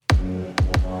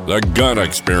The Gun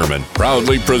Experiment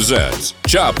proudly presents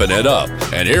Choppin' It Up.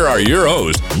 And here are your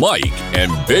hosts, Mike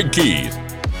and Big Keith.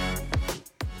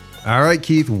 All right,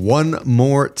 Keith, one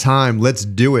more time. Let's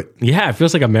do it. Yeah, it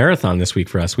feels like a marathon this week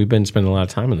for us. We've been spending a lot of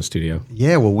time in the studio.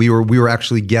 Yeah, well, we were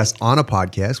actually guests on a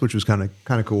podcast, which was kind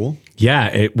of cool. Yeah,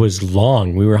 it was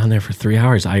long. We were on there for 3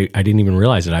 hours. I didn't even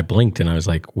realize it. I blinked and I was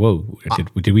like, whoa,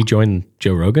 did we join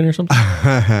Joe Rogan or something?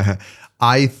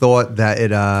 I thought that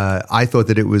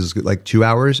it was like 2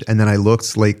 hours, and then I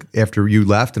looked like after you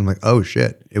left, and I'm like, oh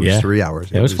shit, it was 3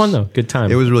 hours. It was fun though. Good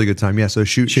time. It was a really good time. Yeah. So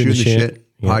shooting the shit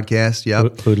podcast. Yeah.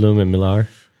 Hoodlum and Millar.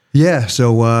 Yeah.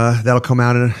 So that'll come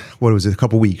out in a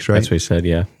couple weeks, right? That's what he said.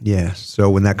 Yeah. Yeah. So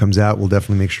when that comes out, we'll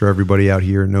definitely make sure everybody out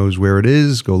here knows where it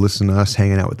is. Go listen to us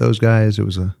hanging out with those guys. It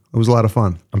was a lot of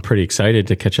fun. I'm pretty excited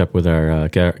to catch up with our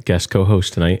guest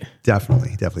co-host tonight.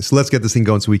 Definitely. So let's get this thing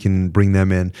going so we can bring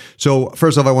them in. So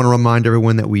first off, I want to remind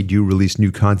everyone that we do release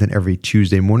new content every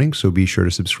Tuesday morning. So be sure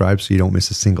to subscribe so you don't miss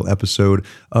a single episode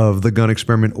of The Gun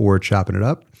Experiment or Choppin' It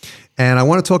Up. And I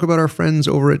want to talk about our friends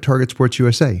over at Target Sports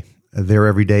USA. Their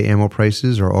everyday ammo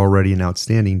prices are already an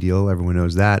outstanding deal. Everyone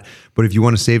knows that. But if you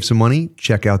want to save some money,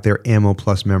 check out their Ammo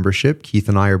Plus membership. Keith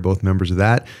and I are both members of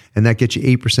that. And that gets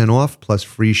you 8% off plus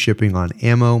free shipping on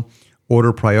ammo,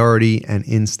 order priority, and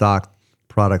in-stock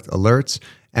product alerts.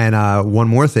 And one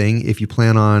more thing, if you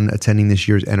plan on attending this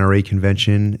year's NRA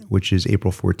convention, which is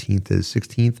April 14th to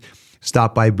 16th,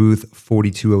 stop by booth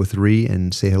 4203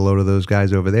 and say hello to those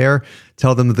guys over there.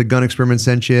 Tell them that the Gun Experiment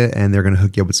sent you, and they're going to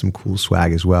hook you up with some cool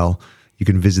swag as well. You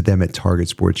can visit them at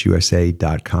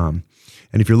targetsportsusa.com.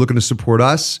 And if you're looking to support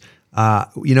us,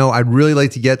 I'd really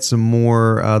like to get some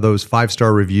more those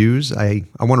 5-star reviews. I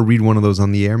want to read one of those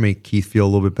on the air, make Keith feel a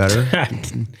little bit better.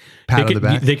 Pat on the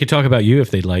back. They could talk about you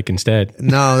if they'd like instead.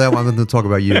 No, I'm going to talk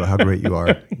about you, how great you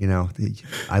are.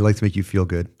 I like to make you feel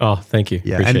good. Oh, thank you.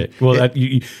 Yeah, appreciate it. Well,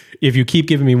 if you keep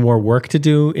giving me more work to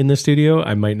do in the studio,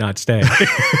 I might not stay.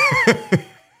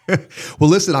 Well,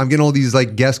 listen, I'm getting all these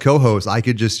like guest co-hosts. I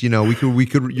could just, we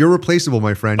could. You're replaceable,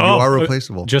 my friend. You are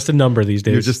replaceable. Just a number these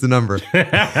days. You're just a number.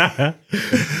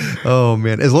 Oh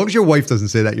man, as long as your wife doesn't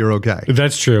say that, you're okay.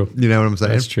 That's true. You know what I'm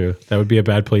saying? That's true. That would be a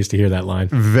bad place to hear that line.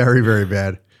 Very, very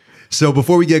bad. So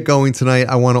before we get going tonight,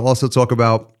 I want to also talk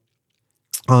about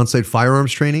on-site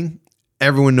firearms training.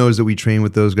 Everyone knows that we train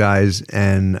with those guys,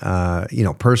 and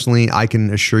personally, I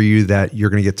can assure you that you're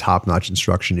going to get top-notch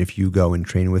instruction if you go and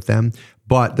train with them.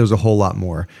 But there's a whole lot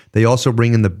more. They also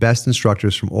bring in the best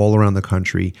instructors from all around the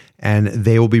country, and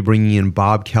they will be bringing in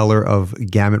Bob Keller of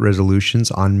Gamut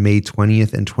Resolutions on May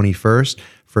 20th and 21st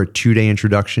for a 2-day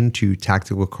introduction to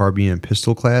tactical carbine and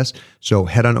pistol class. So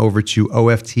head on over to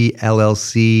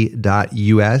oftllc.us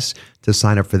to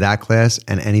sign up for that class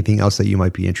and anything else that you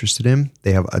might be interested in.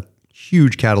 They have a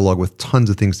huge catalog with tons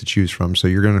of things to choose from, so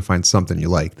you're going to find something you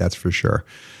like, that's for sure.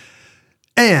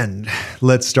 And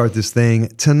let's start this thing.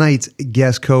 Tonight's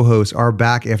guest co-hosts are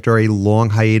back after a long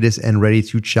hiatus and ready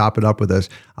to chop it up with us.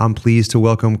 I'm pleased to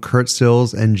welcome Kurt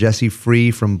Sills and Jesse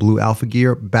Free from Blue Alpha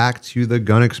Gear back to the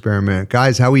Gun Experiment.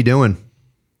 Guys, how we doing?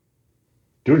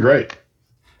 Doing great.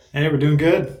 Hey, we're doing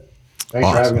good. Thanks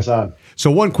for having us on. So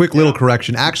one quick little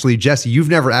correction. Actually, Jesse, you've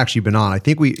never actually been on. I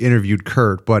think we interviewed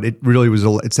Kurt, but it really was.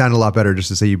 It sounded a lot better just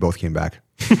to say you both came back.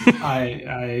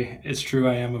 It's true.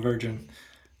 I am a virgin.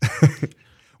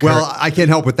 Well, I can't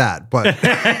help with that, but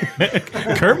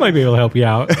Kurt might be able to help you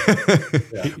out.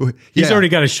 He's already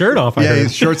got his shirt off.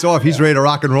 His shirt's off. He's ready to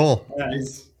rock and roll.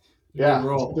 This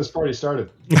party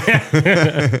started.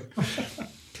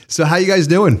 So how you guys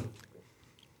doing?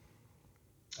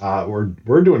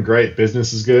 We're doing great.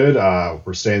 Business is good.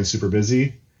 We're staying super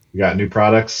busy. We got new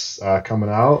products coming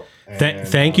out.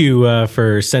 Thank you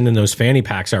for sending those fanny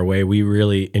packs our way. We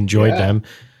really enjoyed them.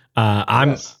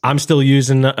 I'm still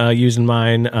using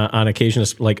mine on occasion.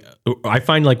 Like I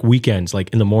find like weekends, like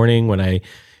in the morning when I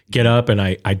get up and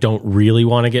I don't really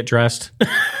want to get dressed.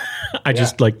 I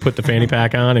just like put the fanny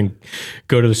pack on and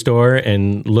go to the store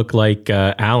and look like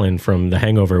Alan from The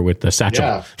Hangover with the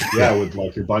satchel. Yeah, with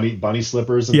like your bunny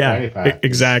slippers and fanny pack.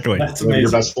 Exactly. That's amazing.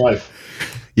 Your best life.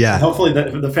 Yeah. And hopefully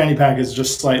the fanny pack is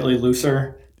just slightly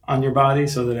looser on your body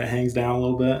so that it hangs down a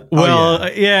little bit. Well,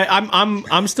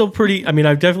 I'm still pretty. I mean,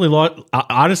 I've definitely lost.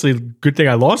 Honestly, good thing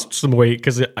I lost some weight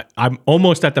because I'm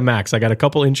almost at the max. I got a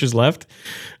couple inches left,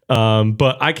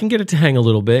 but I can get it to hang a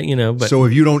little bit, But so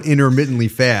if you don't intermittently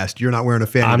fast, you're not wearing a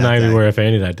fanny. I'm not even wearing a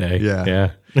fanny that day.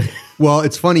 Yeah. Well,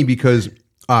 it's funny because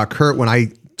Kurt, when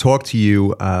I talked to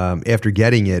you after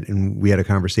getting it and we had a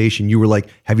conversation, you were like,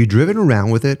 "Have you driven around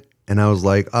with it?" And I was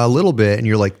like, a little bit. And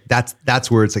you're like,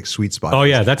 that's where it's like sweet spot. Oh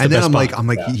yeah, that's and the then best I'm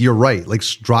like, you're right. Like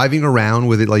driving around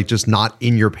with it, like just not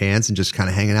in your pants and just kind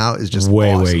of hanging out is just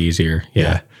way awesome. easier.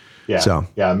 Yeah. Yeah. So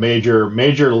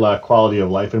major quality of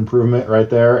life improvement right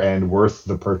there, and worth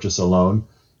the purchase alone.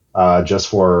 Just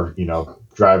for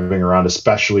driving around,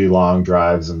 especially long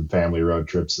drives and family road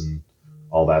trips and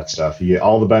all that stuff. You get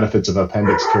all the benefits of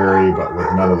appendix carry, but with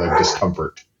none of the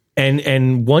discomfort.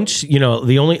 And once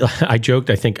the only I joked,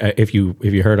 I think if you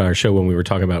heard our show when we were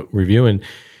talking about reviewing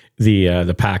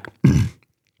the pack,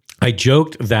 I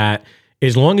joked that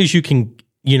as long as you can,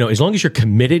 as long as you're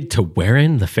committed to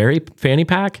wearing the fanny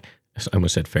pack. I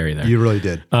almost said fairy there. you really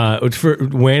did. For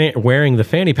wearing the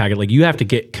fanny pack, like you have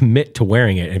to commit to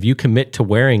wearing it. And if you commit to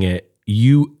wearing it,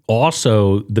 you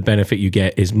also, the benefit you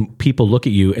get is people look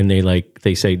at you and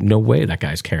they say, no way that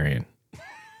guy's carrying.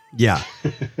 Yeah.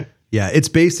 Yeah. It's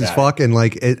based as fuck. And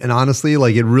and honestly,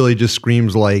 like it really just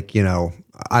screams like,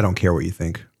 I don't care what you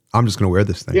think. I'm just going to wear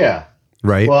this thing. Yeah.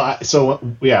 Right. Well,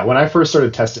 when I first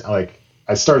started testing,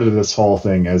 I started this whole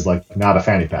thing as not a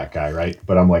fanny pack guy, right?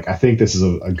 But I'm like, I think this is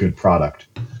a good product.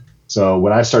 So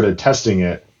when I started testing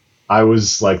it, I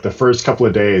was the first couple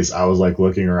of days, I was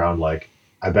looking around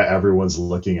I bet everyone's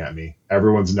looking at me.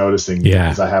 Everyone's noticing me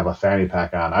because I have a fanny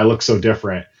pack on. I look so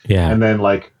different. Yeah. And then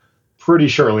pretty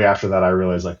shortly after that, I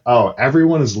realized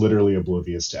everyone is literally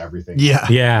oblivious to everything. Yeah.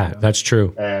 Yeah, that's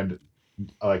true. And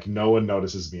no one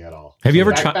notices me at all. Have you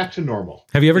ever tried tried back to normal?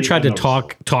 Have you ever tried to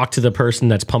talk to the person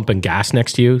that's pumping gas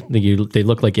next to you? They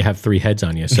look like you have 3 heads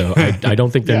on you. So I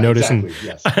don't think they're noticing. Exactly,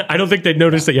 yes. I don't think they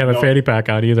notice that you have a fanny pack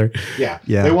on either. Yeah.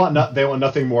 Yeah. They want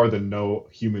nothing more than no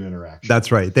human interaction.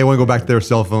 That's right. They want to go back to their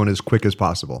cell phone as quick as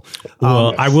possible.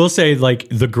 Well, I will say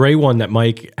the gray one that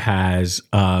Mike has,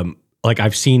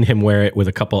 I've seen him wear it with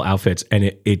a couple outfits,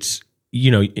 and it's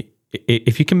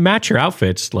if you can match your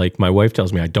outfits, like my wife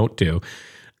tells me I don't do,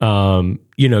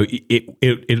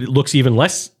 it looks even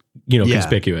less,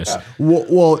 conspicuous. Yeah.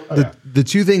 Well, the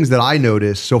two things that I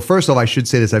noticed. So first off, I should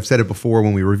say this. I've said it before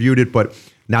when we reviewed it, but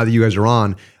now that you guys are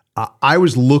on, I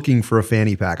was looking for a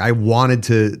fanny pack. I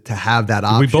wanted to have that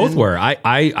option. We both were.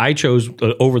 I chose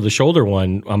the over the shoulder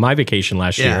one on my vacation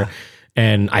last year,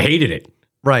 and I hated it.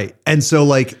 Right. And so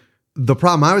the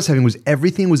problem I was having was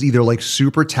everything was either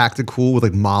super tactical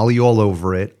with Molly all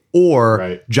over it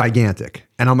or gigantic.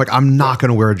 And I'm like, I'm not going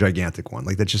to wear a gigantic one.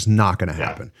 That's just not going to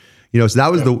happen. So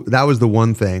that was the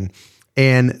one thing.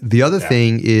 And the other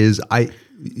thing is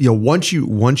once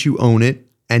you own it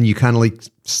and you kind of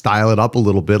style it up a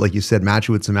little bit, like you said, match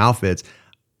it with some outfits,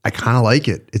 I kind of like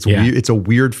it. It's weird. It's a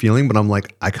weird feeling, but I'm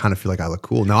like, I kind of feel like I look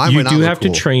cool. Now you do have to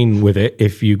train with it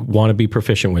if you want to be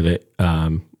proficient with it.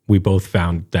 We both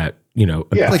found that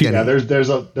there's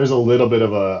a little bit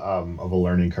of a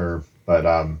learning curve, but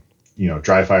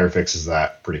dry fire fixes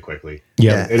that pretty quickly.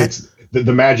 Yeah. And it's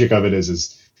the magic of it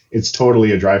is it's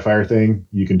totally a dry fire thing.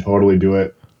 You can totally do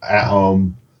it at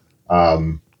home.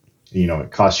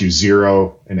 It costs you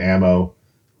 0 in ammo,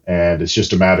 and it's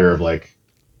just a matter of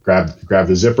grab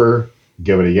the zipper,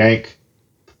 give it a yank,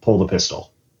 pull the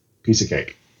pistol. Piece of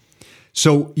cake.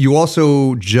 So you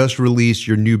also just released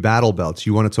your new battle belts.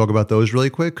 You want to talk about those really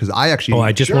quick? Because I actually,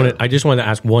 I just wanted to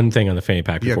ask one thing on the fanny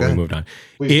pack before we moved on.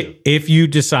 If you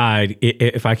decide,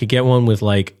 if I could get one with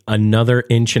another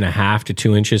 1.5 to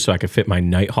 2 inches, so I could fit my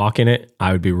Nighthawk in it,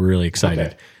 I would be really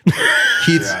excited. Okay.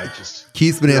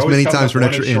 Keith's been asked many times for an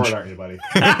extra inch. Aren't you, buddy?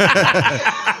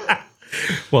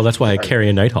 Well, that's why I carry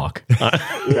a Nighthawk.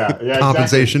 Yeah.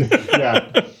 Compensation.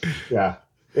 Exactly. Yeah.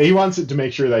 He wants it to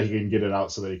make sure that he can get it out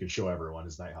so that he can show everyone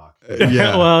his Nighthawk.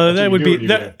 Yeah. Well, that would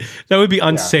be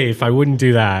unsafe. Yeah. I wouldn't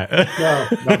do that.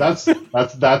 No, that's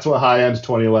what high end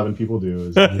 2011 people do.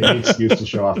 Is any excuse to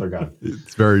show off their gun.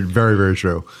 It's very, very, very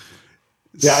true.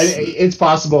 Yeah, it's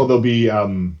possible there'll be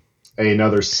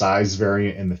another size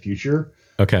variant in the future.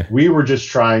 Okay. We were just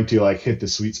trying to hit the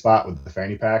sweet spot with the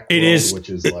fanny pack. It is a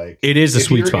sweet spot. If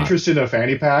you're interested in a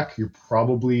fanny pack, you're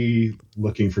probably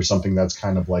looking for something that's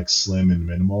kind of slim and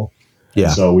minimal. Yeah.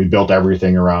 And so we built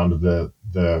everything around the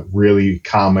really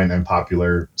common and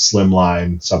popular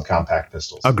slimline subcompact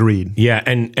pistols. Agreed. Yeah,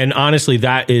 and honestly,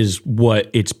 that is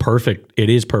what it's perfect. It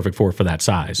is perfect for that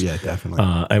size. Yeah, definitely.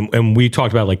 And we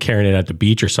talked about carrying it at the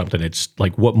beach or something. It's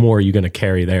what more are you going to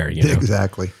carry there?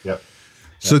 Exactly. Yep.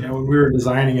 So when we were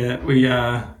designing it, we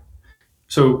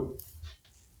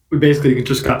basically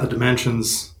just got the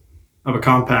dimensions of a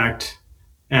compact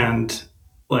and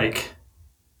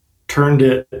turned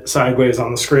it sideways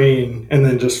on the screen and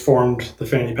then just formed the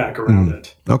fanny pack around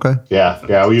it. Okay.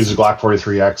 Yeah. We used a Glock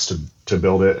 43X to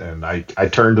build it, and I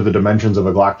turned the dimensions of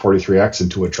a Glock 43X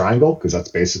into a triangle because that's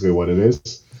basically what it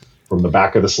is. from the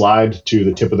back of the slide to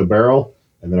the tip of the barrel,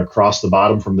 and then across the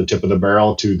bottom from the tip of the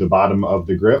barrel to the bottom of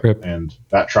the grip. And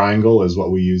that triangle is what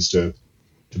we use to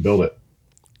build it.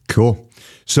 Cool.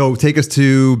 So take us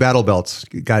to Battle Belts.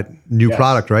 You got new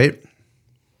product, right?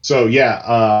 So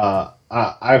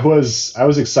I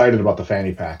was excited about the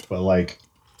fanny pack, but like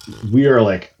we are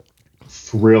like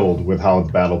thrilled with how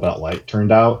the Battle Belt Light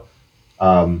turned out.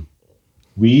 I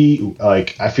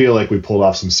feel like we pulled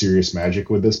off some serious magic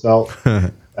with this belt.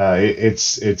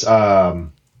 It's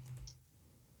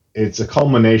a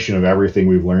culmination of everything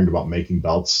we've learned about making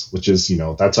belts, which is,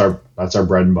 that's our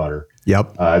bread and butter.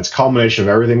 Yep. It's a culmination of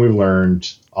everything we've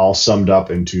learned, all summed up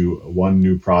into one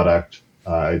new product.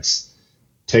 It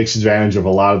takes advantage of a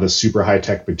lot of the super high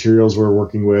tech materials we're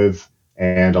working with,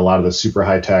 and a lot of the super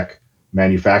high tech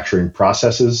manufacturing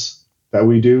processes that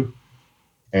we do.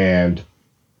 And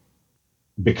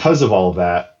because of all of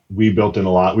that, we built in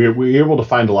a lot. We were able to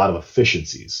find a lot of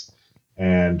efficiencies,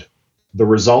 and the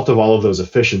result of all of those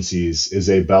efficiencies is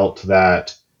a belt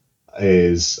that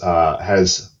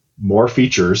has more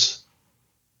features.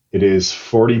 It is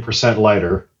 40%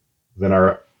 lighter than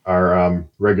our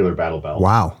regular battle belt.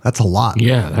 Wow, that's a lot.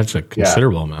 Yeah, that's a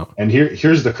considerable amount. And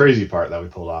here's the crazy part that we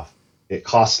pulled off. It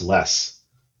costs less.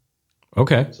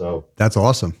 Okay. So that's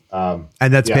awesome. And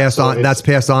that's passed on. That's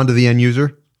passed on to the end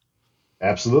user.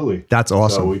 Absolutely. That's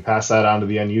awesome. So we pass that on to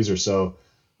the end user. So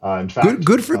in fact,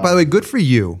 good for by the way, good for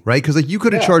you, right? Because like you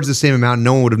could have charged the same amount, and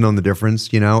no one would have known the difference.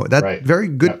 Very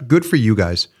good. Yep. Good for you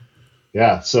guys.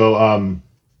 Yeah. So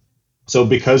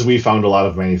because we found a lot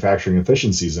of manufacturing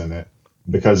efficiencies in it,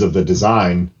 because of the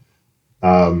design,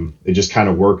 it just kind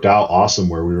of worked out awesome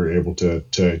where we were able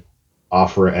to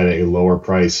offer it at a lower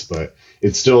price, but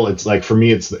it's like, for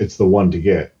me, it's the one to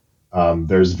get.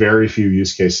 There's very few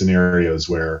use case scenarios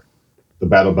where the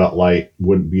Battle Belt Light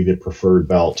wouldn't be the preferred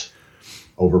belt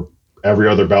over every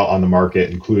other belt on the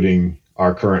market, including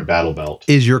our current battle belt.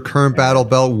 Is your current battle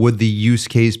belt, would the use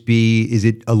case be, is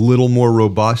it a little more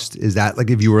robust? Is that like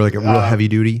if you were like a real heavy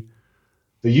duty?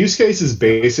 The use case is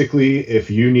basically if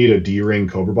you need a D-ring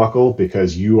Cobra buckle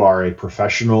because you are a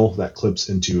professional that clips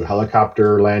into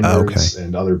helicopter lanyards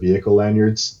and other vehicle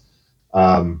lanyards.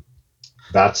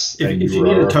 That's if you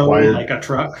need a tow like a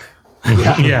truck.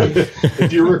 Yeah.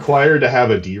 If you're required to have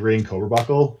a D-ring Cobra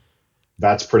buckle,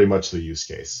 that's pretty much the use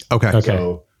case. Okay.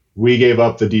 So we gave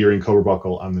up the D-ring Cobra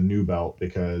buckle on the new belt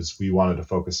because we wanted to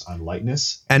focus on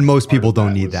lightness. And most people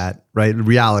don't need that, right?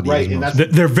 Reality is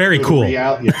they're very cool.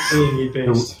 The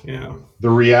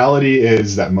reality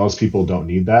is that most people don't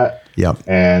need that. Yep.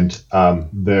 And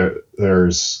they're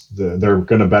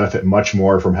going to benefit much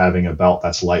more from having a belt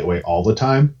that's lightweight all the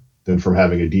time than from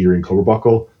having a D-ring Cobra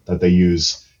buckle that they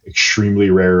use extremely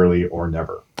rarely or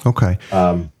never. Okay.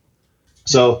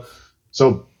 So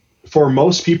for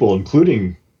most people,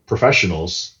 including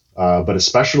professionals, but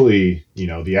especially,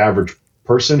 the average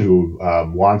person who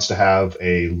wants to have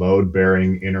a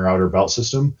load-bearing inner outer belt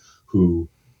system, who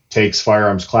takes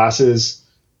firearms classes,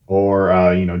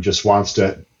 or just wants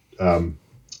to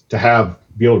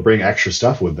be able to bring extra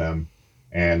stuff with them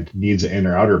and needs an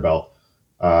inner outer belt,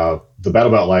 the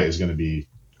Battle Belt Light is going to be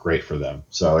great for them.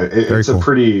 So it's cool. A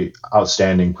pretty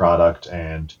outstanding product,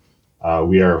 and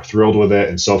we are thrilled with it.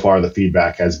 And so far, the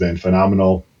feedback has been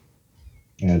phenomenal,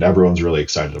 and everyone's really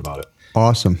excited about it.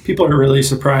 Awesome. People are really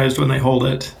surprised when they hold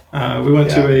it. We went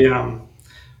to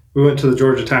the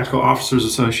Georgia Tactical Officers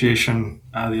Association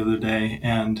the other day,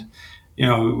 and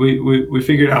we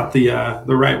figured out the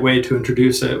right way to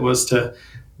introduce it was to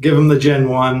give them the Gen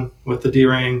 1 with the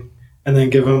D-ring, and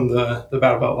then give them the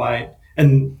Battle Belt Light.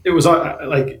 And it was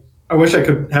like, I wish I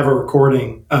could have a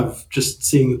recording of just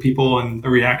seeing the people and the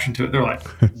reaction to it. They're like,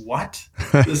 what?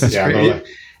 This is great.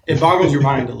 It boggles your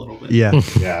mind a little bit. Yeah.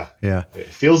 Yeah. It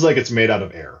feels like it's made out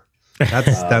of air.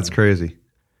 That's crazy.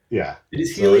 Yeah. It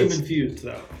is helium infused,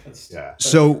 though.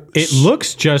 So it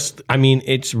looks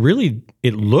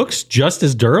it looks just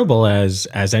as durable as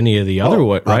any of the other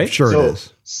right? I'm sure it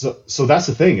is. So that's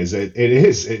the thing, is it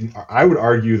is. I would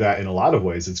argue that in a lot of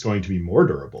ways it's going to be more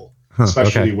durable,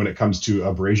 especially when it comes to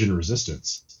abrasion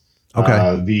resistance.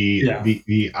 Okay.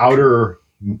 The outer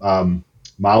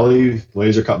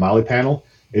laser cut moly panel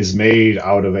is made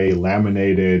out of a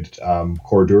laminated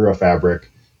Cordura fabric,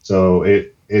 so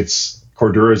it's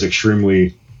Cordura is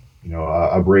extremely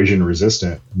abrasion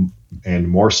resistant, and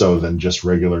more so than just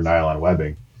regular nylon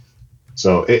webbing.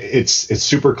 So it's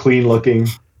super clean looking.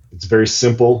 It's very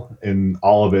simple in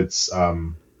all of its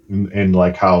in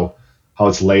like how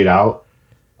it's laid out,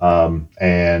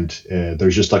 and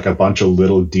there's just like a bunch of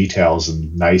little details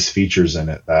and nice features in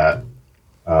it that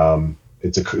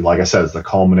like I said, it's the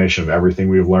culmination of everything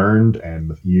we've learned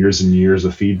and years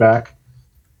of feedback.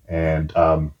 And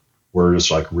we're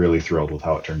just like really thrilled with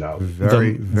how it turned out.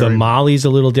 The Molly's a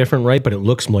little different, right? But it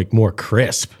looks like more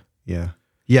crisp. Yeah.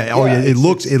 Oh yeah. It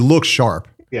looks sharp.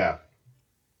 Yeah.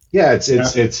 Yeah.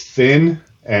 It's thin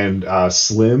and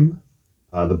slim.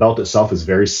 The belt itself is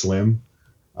very slim.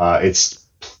 It's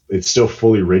still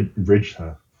fully rigid.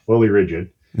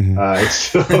 Mm-hmm. It's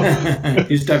still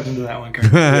You stepped into that one,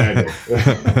 Kurt. Yeah, I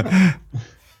did.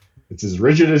 It's as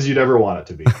rigid as you'd ever want it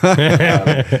to be.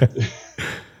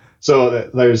 So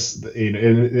there's,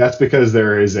 and that's because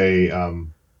there is a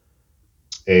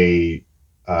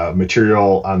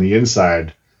material on the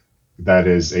inside that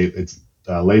is it's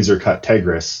laser cut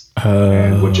Tegris,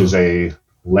 which is a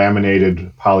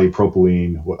laminated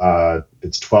polypropylene.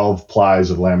 It's 12 plies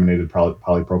of laminated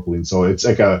polypropylene. So it's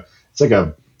like a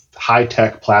high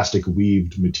tech plastic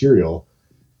weaved material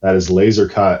that is laser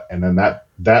cut, and then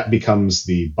that becomes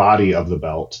the body of the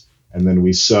belt, and then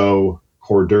we sew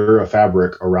Cordura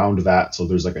fabric around that, so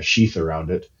there's like a sheath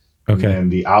around it. Okay. And then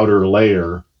the outer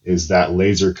layer is that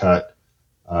laser cut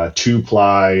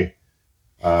 2-ply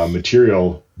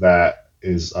material that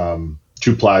is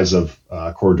 2 plies of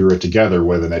Cordura together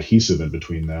with an adhesive in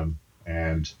between them,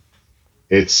 and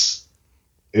it's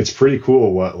pretty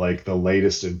cool what like the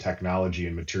latest in technology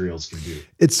and materials can do.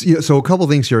 It's so a couple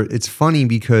things here. It's funny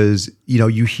because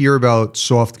you hear about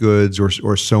soft goods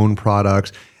or sewn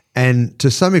products, and to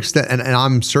some extent, and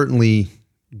I'm certainly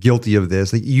guilty of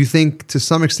this. Like you think to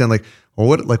some extent, like,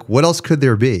 well, what else could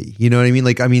there be? You know what I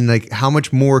mean? Like how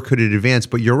much more could it advance?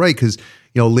 But you're right, because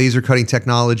laser cutting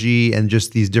technology and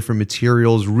just these different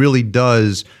materials really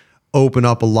does open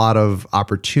up a lot of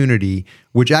opportunity,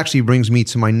 which actually brings me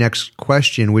to my next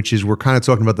question, which is we're kind of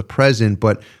talking about the present,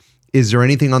 but is there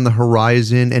anything on the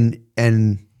horizon?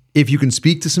 And if you can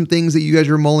speak to some things that you guys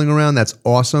are mulling around, that's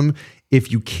awesome.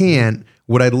 If you can't,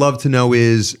 what I'd love to know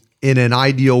is, in an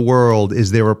ideal world,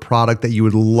 is there a product that you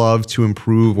would love to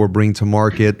improve or bring to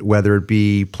market, whether it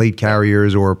be plate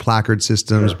carriers or placard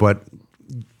systems? Sure. But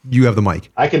you have the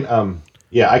mic. I can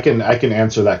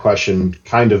answer that question,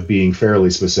 kind of being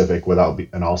fairly specific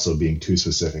and also being too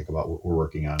specific about what we're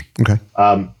working on. Okay.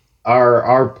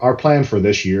 Our plan for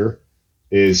this year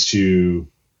is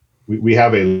we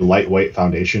have a lightweight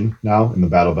foundation now in the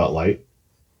Battle Belt Light.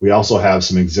 We also have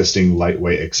some existing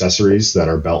lightweight accessories that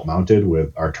are belt mounted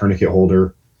with our tourniquet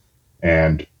holder.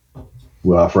 And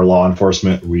for law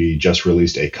enforcement, we just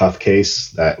released a cuff case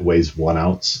that weighs 1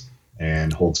 ounce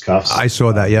and holds cuffs. I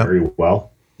saw that, yeah. Very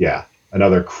well. Yeah.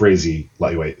 Another crazy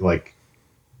lightweight. Like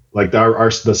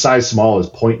the size small is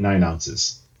 0.9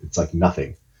 ounces. It's like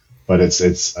nothing. But it's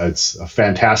a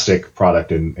fantastic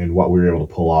product in what we were able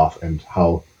to pull off and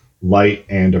how light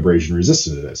and abrasion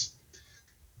resistant it is.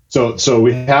 So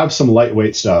we have some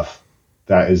lightweight stuff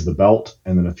that is the belt,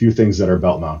 and then a few things that are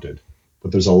belt mounted.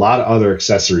 But there's a lot of other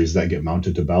accessories that get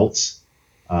mounted to belts,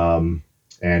 and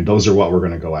those are what we're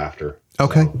going to go after.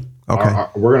 Okay. So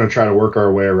we're going to try to work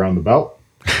our way around the belt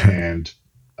and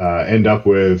end up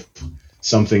with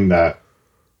something that,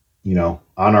 on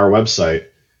our website,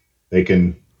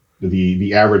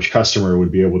 the average customer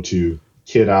would be able to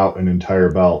kit out an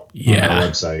entire belt on our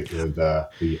website with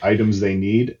the items they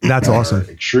need. That's awesome.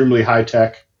 Extremely high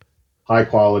tech, high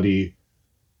quality,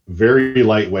 very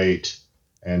lightweight,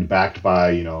 and backed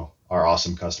by our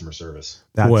awesome customer service.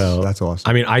 That's awesome.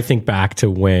 I mean, I think back to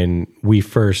when we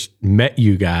first met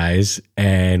you guys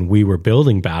and we were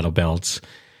building battle belts,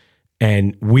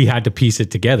 and we had to piece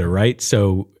it together, right?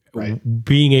 So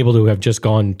being able to have just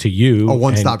gone to you, a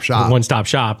one-stop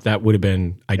shop, that would have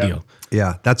been ideal. Yep.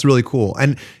 Yeah, that's really cool.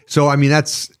 And so, I mean,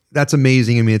 that's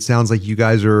amazing. I mean, it sounds like you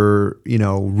guys are,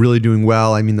 really doing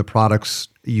well. I mean, the products,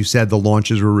 you said the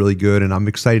launches were really good, and I'm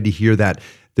excited to hear that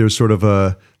there's sort of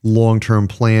a long-term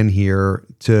plan here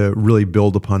to really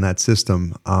build upon that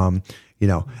system.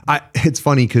 It's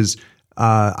funny because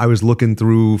I was looking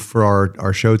through for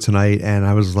our show tonight, and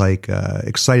I was like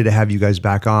excited to have you guys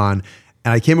back on.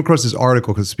 And I came across this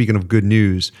article, because speaking of good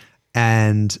news,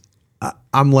 and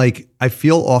I'm like, I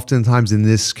feel oftentimes in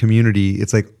this community,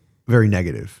 it's like very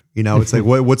negative. It's like,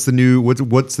 what's the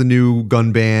new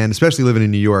gun ban? Especially living in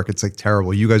New York, it's like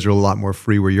terrible. You guys are a lot more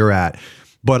free where you're at.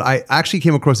 But I actually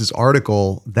came across this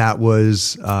article that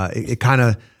was, it kind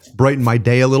of brightened my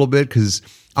day a little bit, because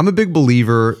I'm a big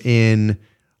believer in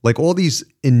like all these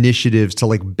initiatives to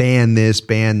like ban this,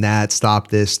 ban that, stop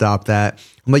this, stop that.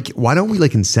 I'm like, why don't we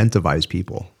like incentivize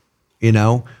people?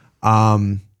 And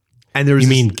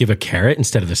there's give a carrot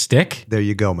instead of a stick? There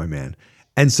you go, my man.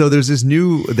 And so there's this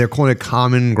they're calling it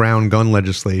common ground gun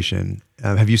legislation.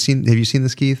 Have you seen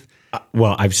this, Keith?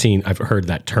 Well, I've heard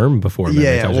that term before. Many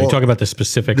Yeah, times. well, you talk about the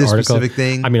specific this article. specific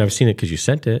thing. I mean, I've seen it because you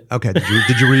sent it. Okay,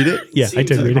 did you read it? Yeah, I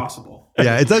did read impossible.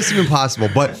 Yeah, it does seem impossible.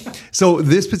 But so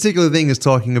this particular thing is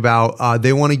talking about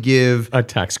they want to give A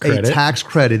tax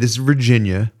credit. This is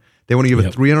Virginia. They want to give a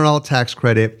 $300 tax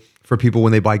credit for people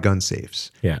when they buy gun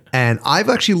safes. Yeah. And I've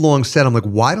actually long said, I'm like,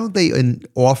 why don't they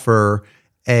offer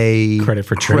a Credit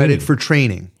for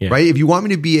training, Yeah. right? If you want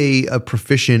me to be a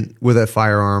proficient with a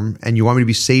firearm and you want me to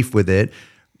be safe with it,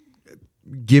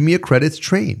 give me a credit to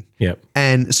train. Yep.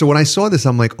 And so when I saw this,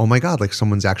 I'm like, oh my God, like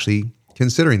someone's actually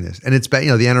considering this. And it's been,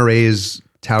 the NRA is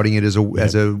touting it as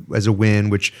a win,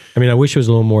 which I mean, I wish it was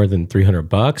a little more than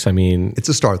 $300. I mean, it's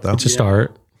a start though. it's a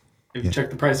start. Have you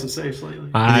checked the price of safes lately?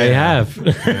 I have,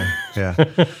 Yeah.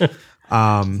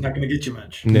 It's not going to get you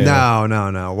much.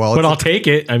 No. Well, but I'll take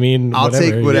it. I mean, I'll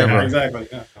take whatever. Yeah, exactly.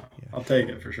 Yeah. I'll take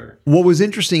it for sure. What was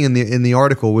interesting in the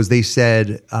article was they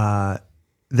said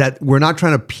that we're not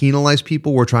trying to penalize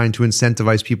people. We're trying to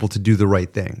incentivize people to do the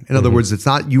right thing. In other words, it's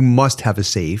not you must have a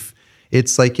safe.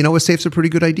 It's like, a safe's a pretty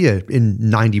good idea in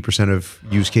 90% of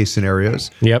use case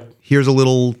scenarios. Yep. Here's a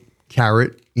little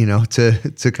carrot,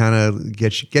 to kind of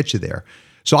get you there.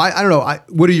 So I don't know.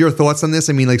 What are your thoughts on this?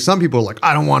 I mean, like some people are like,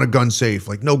 I don't want a gun safe,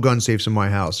 like no gun safes in my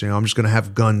house. I'm just going to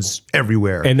have guns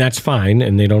everywhere. And that's fine.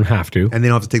 And they don't have to. And they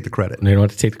don't have to take the credit. They don't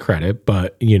have to take the credit.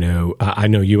 But, I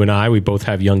know you and I, we both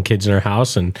have young kids in our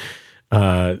house. And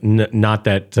not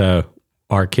that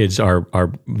our kids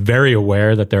are very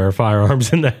aware that there are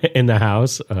firearms in the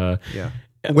house.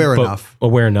 Aware enough.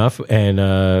 Aware enough.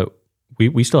 And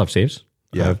we still have safes.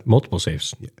 Yeah. Multiple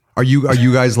safes. Yeah. Are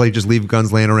you guys like just leave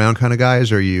guns laying around kind of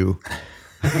guys? Or are you?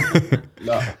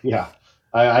 No, yeah.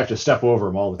 I have to step over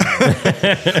them all the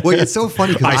time. Well, it's so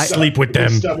funny because I sleep with them.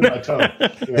 Step on my toe. Yeah.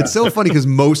 It's so funny because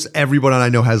most everyone I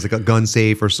know has like a gun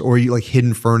safe or you like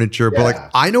hidden furniture. But like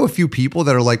I know a few people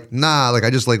that are like, nah, like I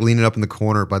just like lean it up in the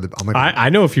corner by the. I'm like, I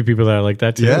know a few people that are like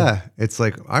that too. yeah, it's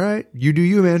like, all right, you do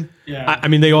you, man. Yeah. I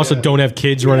mean, they also don't have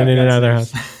kids running in and out of their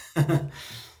house.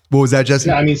 What was that, Jesse?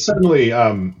 Yeah, I mean, certainly.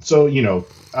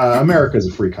 America is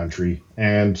a free country,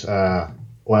 and that's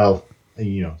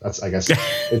I guess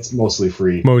it's mostly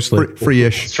free. Mostly.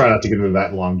 Free-ish. Let's try not to get into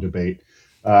that long debate.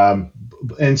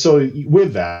 And so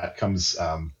with that comes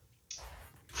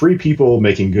free people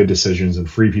making good decisions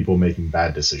and free people making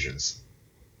bad decisions.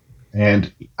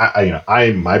 And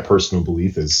my personal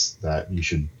belief is that you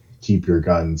should keep your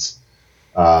guns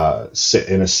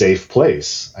in a safe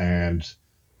place. And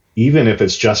even if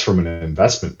it's just from an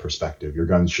investment perspective, your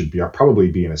guns should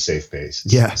probably be in a safe place.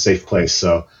 Yeah. Safe place.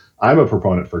 So I'm a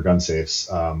proponent for gun safes,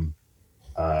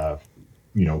 where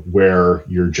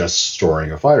you're just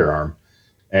storing a firearm.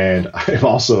 And I'm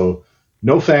also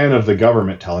no fan of the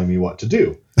government telling me what to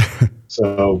do.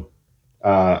 So,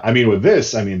 with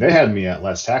this, they had me at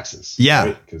less taxes. Yeah.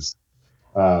 Right? Because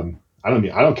I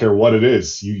don't care what it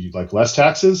is. You like less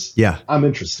taxes? Yeah. I'm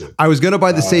interested. I was going to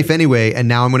buy the safe anyway, and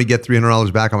now I'm going to get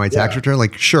 $300 back on my tax return.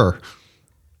 Like, sure.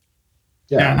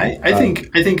 Yeah, and I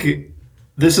think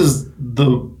this is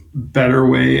the better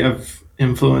way of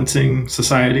influencing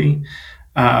society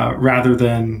rather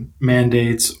than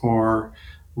mandates or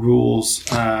rules.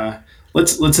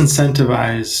 Let's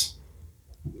incentivize,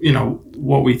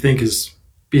 what we think is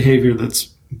behavior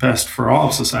that's best for all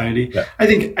of society. Yeah. I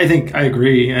think I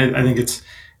agree. I think it's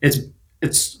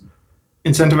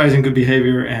incentivizing good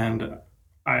behavior, and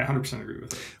I 100% agree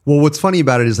with it. Well, what's funny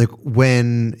about it is like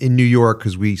when in New York,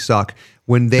 because we suck,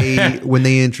 when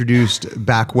they introduced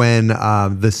back when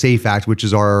the SAFE Act, which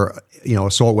is our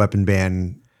assault weapon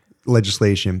ban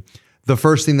legislation, the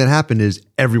first thing that happened is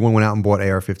everyone went out and bought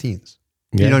AR-15s.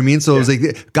 Yeah. You know what I mean? So it was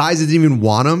like guys that didn't even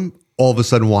want them, all of a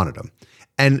sudden wanted them.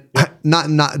 And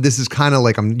not this is kind of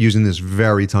like I'm using this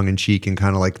very tongue in cheek and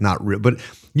kind of like not real, but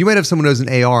you might have someone who has an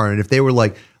AR, and if they were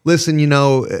like, listen,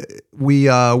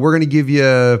 we're going to give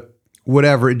you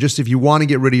whatever, just if you want to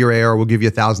get rid of your AR, we'll give you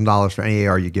 $1,000 for any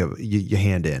AR you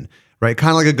hand in, right? Kind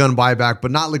of like a gun buyback,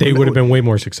 but not like they would have been way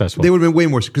more successful. They would have been way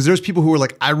more because there's people who are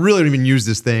like, I really don't even use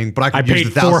this thing, but I paid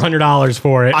 $400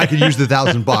 for it. I could use the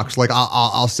 $1,000. Like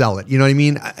I'll sell it. You know what I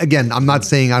mean? Again, I'm not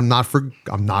saying I'm not for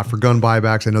gun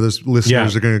buybacks. I know those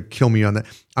listeners are going to kill me on that.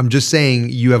 I'm just saying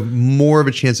you have more of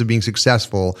a chance of being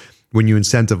successful when you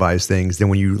incentivize things than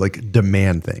when you like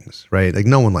demand things, right? Like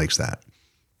no one likes that.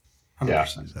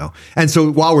 100%.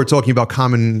 So while we're talking about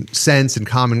common sense and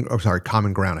common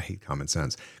ground, I hate common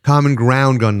sense. Common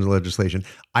ground gun legislation.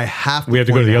 We have to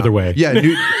go the other way. Yeah,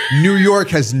 New York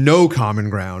has no common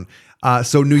ground.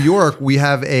 So New York, we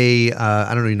have I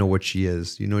don't even know what she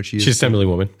is. You know what she is? She's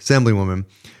Assemblywoman. Assemblywoman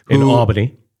In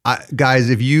Albany. guys,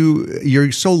 if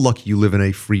you're so lucky you live in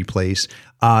a free place,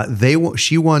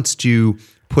 she wants to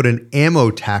put an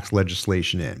ammo tax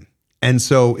legislation in. And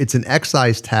so it's an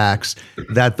excise tax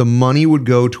that the money would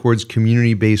go towards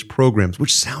community-based programs,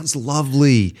 which sounds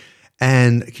lovely.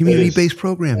 And community-based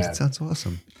programs, it sounds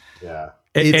awesome. Yeah.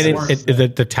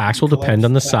 The tax will depend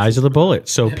on the size of the bullet.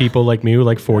 So people like me who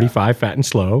like 45, fat and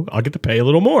slow, I'll get to pay a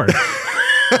little more.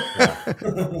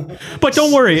 But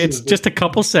don't worry, it's just a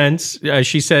couple cents.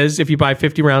 She says if you buy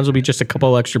 50 rounds, it'll be just a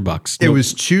couple extra bucks. It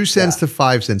was 2 cents to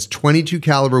 5 cents. 22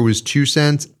 caliber was 2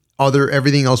 cents.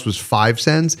 Everything else was 5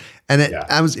 cents. And it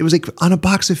was like on a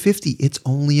box of 50, it's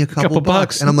only a couple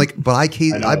bucks. And I'm like, but I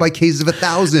buy cases of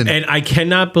 1,000. And I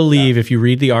cannot believe if you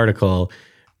read the article,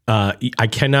 I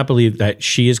cannot believe that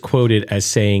she is quoted as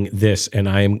saying this, and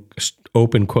I am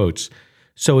open quotes.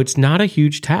 So it's not a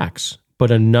huge tax, but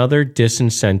another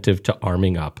disincentive to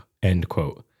arming up, end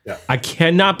quote. Yeah. I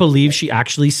cannot believe she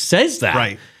actually says that.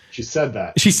 Right. She said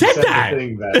that. She said that.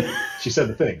 She said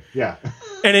the thing. Yeah.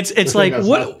 And it's like,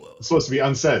 what? Supposed to be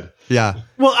unsaid. Yeah.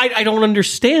 Well, I don't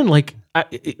understand. Like,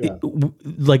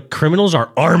 like criminals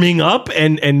are arming up,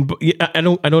 and I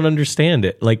don't understand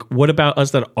it. Like, what about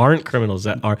us that aren't criminals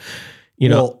that are,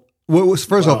 Well,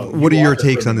 first off, what are your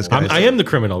takes on this, guys? I am the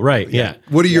criminal, right? Yeah.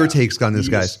 What are your takes on this,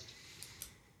 guys?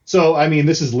 So, I mean,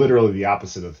 this is literally the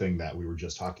opposite of the thing that we were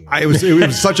just talking about. It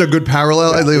was such a good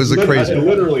parallel. It was crazy.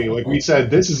 Literally, like we said,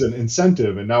 this is an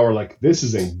incentive, and now we're like, this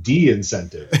is a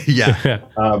de-incentive. Yeah.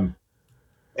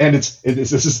 And this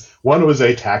is one was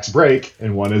a tax break,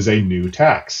 and one is a new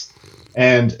tax.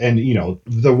 And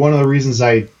one of the reasons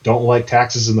I don't like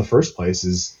taxes in the first place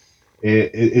is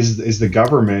the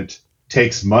government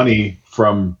takes money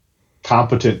from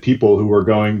competent people who are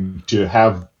going to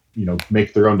have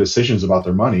make their own decisions about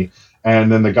their money,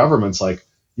 and then the government's like,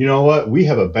 you know what, we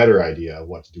have a better idea of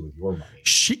what to do with your money.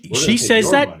 She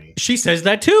says that money. She says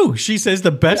that too. She says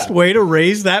the best way to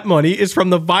raise that money is from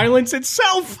the violence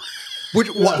itself.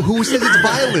 Who says it's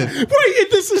violent? Right.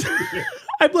 This is.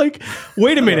 I'm like,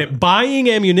 wait a minute. Buying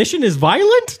ammunition is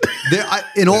violent?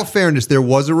 In all fairness, there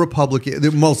was a Republican,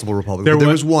 there were multiple Republicans. There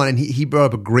was one, and he brought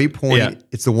up a great point. Yeah.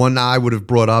 It's the one I would have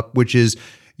brought up, which is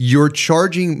you're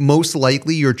charging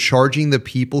the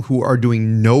people who are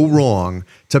doing no wrong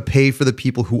to pay for the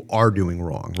people who are doing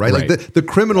wrong, right? Like the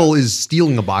criminal is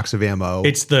stealing a box of ammo.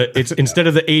 It's instead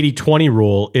of the 80-20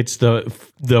 rule, it's the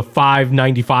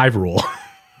 5-95 rule.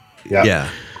 Yeah.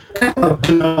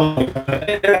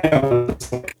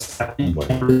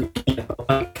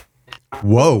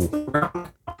 Whoa.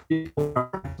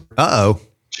 Uh-oh.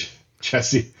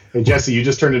 Jesse, you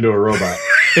just turned into a robot.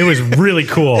 It was really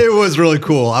cool. It was really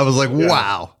cool. I was like,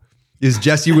 wow. Is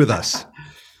Jesse with us?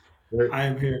 I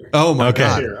am here. Oh my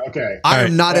God. Okay. I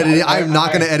am not editing. I am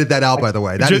not going to edit that out, by the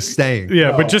way. That is staying.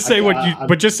 Yeah, but just say what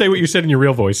you said in your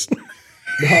real voice.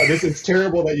 No, it's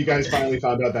terrible that you guys finally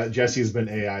found out that Jesse has been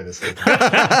AI this whole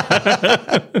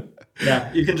time.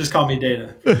 Yeah, you can just call me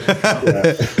Data.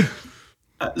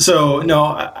 So no,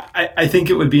 I think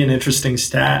it would be an interesting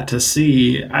stat to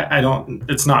see.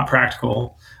 It's not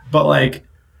practical, but like,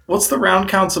 what's the round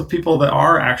counts of people that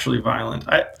are actually violent?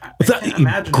 I can't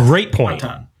imagine. Great point. A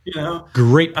ton,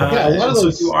 Great point. A lot of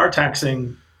those. So you are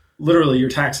taxing. Literally, you're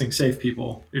taxing safe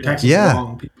people. You're taxing the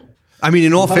wrong people. I mean,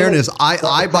 in all fairness,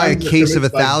 I buy a case of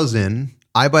 1,000.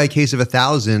 I buy a case of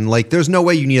 1,000. Like, there's no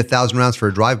way you need 1,000 rounds for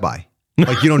a drive-by.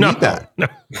 Like, you don't need that. No.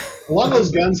 A lot of those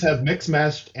guns have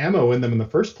mixed-matched ammo in them in the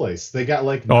first place. They got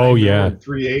like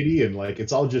 380, and like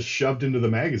it's all just shoved into the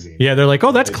magazine. Yeah, they're like,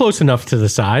 oh, that's close enough to the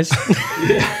size.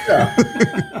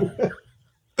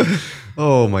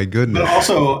 Oh my goodness. But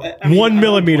also, 1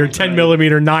 millimeter, 10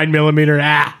 millimeter, 9 millimeter.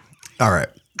 All right.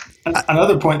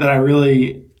 Another point that I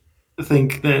really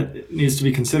think that needs to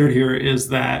be considered here is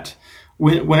that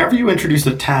whenever you introduce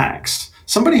a tax,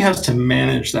 somebody has to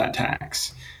manage that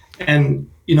tax. And,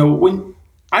 when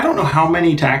I don't know how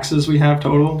many taxes we have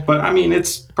total, but I mean,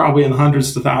 it's probably in the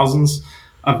hundreds to thousands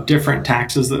of different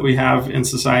taxes that we have in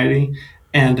society.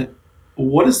 And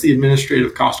what is the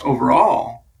administrative cost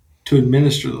overall to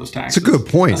administer those taxes? It's a good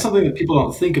point. That's something that people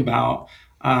don't think about.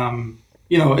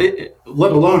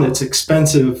 Let alone it's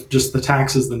expensive, just the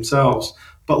taxes themselves.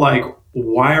 But like,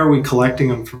 why are we collecting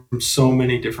them from so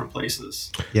many different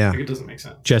places? Yeah. Like, it doesn't make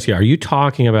sense. Jesse, are you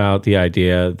talking about the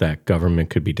idea that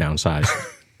government could be downsized?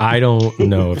 I don't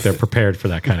know if they're prepared for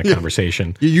that kind of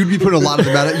conversation. You'd be putting a lot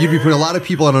of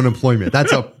people on unemployment.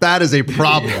 That is a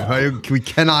problem. Right? We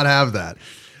cannot have that.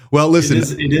 Well, listen,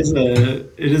 it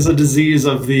is a disease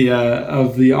of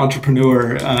the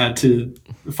entrepreneur to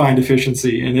find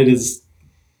efficiency, and it is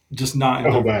just not.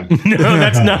 Oh man, No,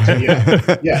 that's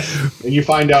not. yeah. And you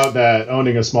find out that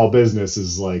owning a small business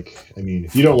is like, I mean,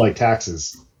 if you don't like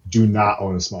taxes, do not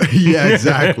own a small business. Yeah,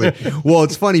 exactly. Well,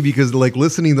 it's funny because like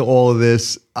listening to all of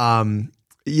this,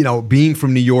 being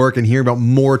from New York and hearing about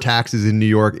more taxes in New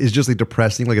York is just like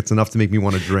depressing. Like it's enough to make me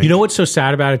want to drink. You know what's so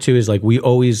sad about it too is like we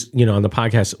always, on the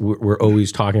podcast, we're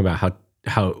always talking about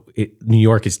how New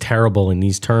York is terrible in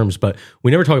these terms, but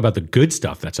we never talk about the good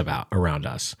stuff that's about around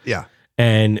us. Yeah.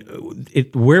 And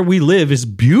where we live is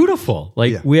beautiful.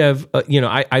 Like we have,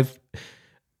 I've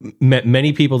met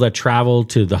many people that travel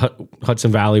to the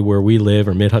Hudson Valley where we live,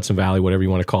 or mid Hudson Valley, whatever you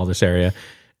want to call this area.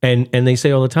 And they say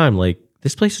all the time, like,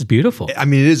 this place is beautiful. I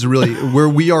mean, it is really where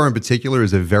we are in particular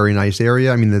is a very nice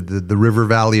area. I mean, the river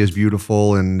valley is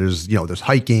beautiful, and there's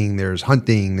hiking, there's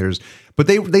hunting, but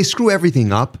they screw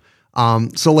everything up.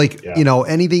 So like,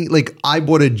 anything like I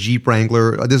bought a Jeep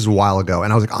Wrangler. This is a while ago,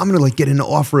 and I was like, I'm gonna like get into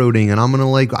off-roading, and I'm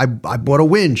gonna like I bought a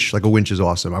winch. Like a winch is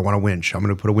awesome. I want a winch. I'm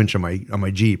gonna put a winch on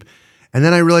my Jeep, and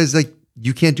then I realized like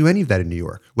you can't do any of that in New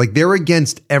York. Like they're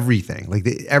against everything. Like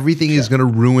everything is gonna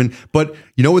ruin. But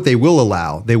you know what they will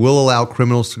allow? They will allow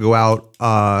criminals to go out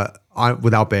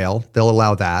without bail. They'll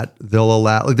allow that. They'll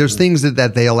allow like there's things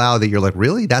that they allow that you're like,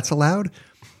 really? That's allowed?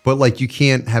 But like you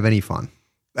can't have any fun.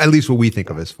 At least what we think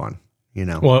of as fun,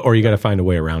 Well, or you got to find a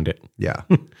way around it. Yeah.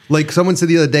 Like someone said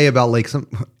the other day about like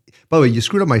by the way, you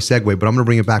screwed up my segue, but I'm going to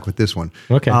bring it back with this one.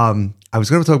 Okay. I was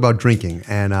going to talk about drinking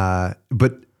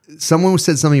but someone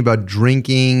said something about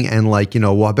drinking and like,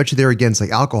 well, I bet you they're against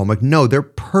like alcohol. I'm like, no, they're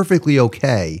perfectly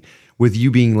okay with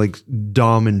you being like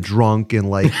dumb and drunk and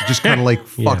like just kind of like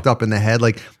fucked up in the head.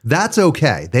 Like that's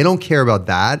okay. They don't care about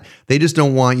that. They just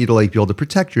don't want you to like be able to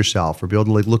protect yourself or be able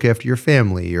to like look after your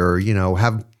family or,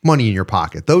 have money in your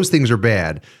pocket. Those things are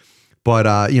bad.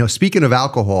 But, speaking of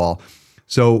alcohol,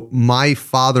 so my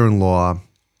father-in-law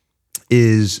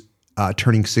is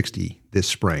turning 60 this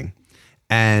spring.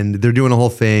 And they're doing a whole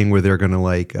thing where they're gonna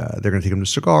take him to a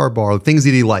cigar bar, things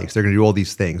that he likes. They're gonna do all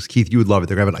these things. Keith, you would love it.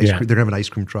 They're gonna have They're gonna have an ice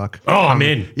cream truck. Oh, I'm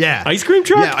in. Yeah, ice cream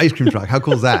truck. Yeah, ice cream truck. How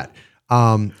cool is that?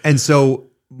 And so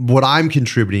what I'm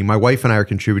contributing, my wife and I are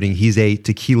contributing. He's a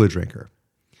tequila drinker,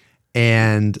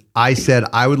 and I said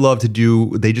I would love to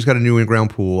do. They just got a new in-ground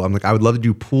pool. I'm like, I would love to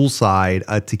do poolside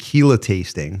a tequila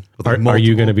tasting. Are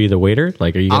you going to be the waiter?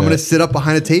 Like, are you? I'm going to sit up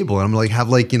behind a table and I'm going to have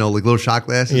like like little shot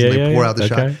glasses and they pour out the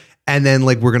shot. And then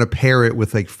like we're gonna pair it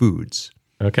with like foods.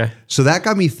 Okay. So that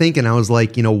got me thinking. I was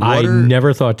like, I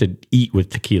never thought to eat with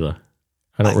tequila.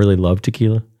 I don't really love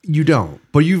tequila. You don't,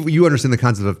 but you understand the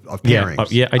concept of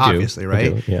pairings. Yeah, I do. Obviously,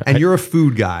 right? I do, yeah. And you're a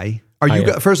food guy. Are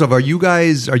you? First off, are you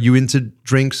into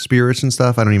drinks, spirits, and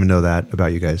stuff? I don't even know that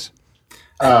about you guys.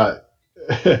 I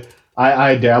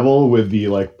dabble with the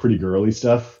like pretty girly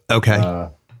stuff. Okay.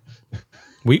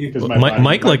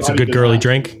 Mike likes a good girly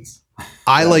drink.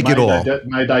 I like it all.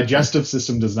 My digestive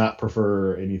system does not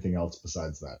prefer anything else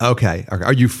besides that. Okay.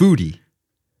 Are you foodie?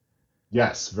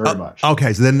 Yes, very much.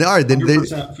 Okay, so then all right, then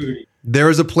 100% foodie. there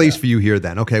is a place for you here.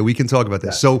 Then okay, we can talk about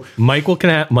this. So Mike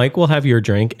will have your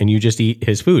drink, and you just eat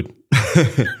his food.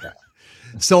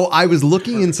 So I was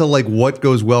looking into like what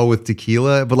goes well with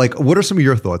tequila, but like, what are some of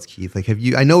your thoughts, Keith? Like,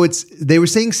 I know they were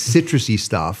saying citrusy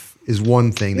stuff is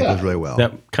one thing that goes really well.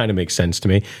 That kind of makes sense to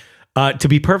me. To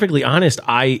be perfectly honest,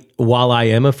 while I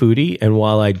am a foodie and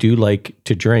while I do like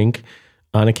to drink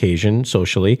on occasion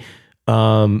socially,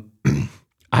 I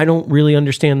don't really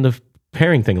understand the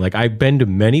pairing thing. Like I've been to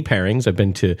many pairings. I've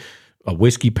been to a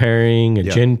whiskey pairing, a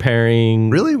gin pairing.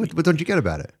 Really? What don't you get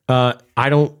about it?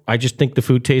 I just think the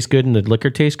food tastes good and the liquor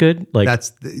tastes good. Like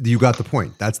you got the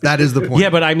point. That is the point. Yeah,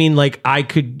 but I mean, like I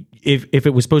could, if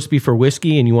it was supposed to be for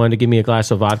whiskey and you wanted to give me a glass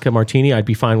of vodka martini, I'd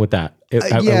be fine with that.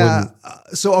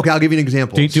 So okay, I'll give you an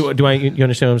example. Do you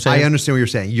understand what I'm saying? I understand what you're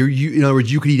saying. You in other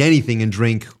words, you could eat anything and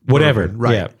drink whatever. bourbon,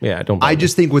 right? Yeah. Don't. I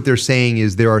just think what they're saying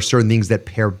is there are certain things that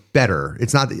pair better.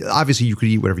 It's not obviously you could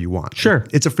eat whatever you want. Sure,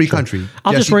 it's a free country.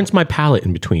 I'll just rinse my palate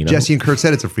in between. Jesse and Kurt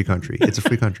said it's a free country. It's a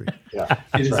free country.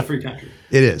 It is a free country.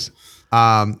 It is.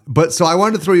 But so I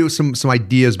wanted to throw you some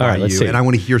ideas by you, and I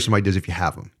want to hear some ideas if you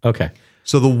have them. Okay.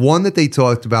 So the one that they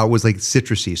talked about was like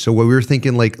citrusy. So what we were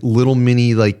thinking like little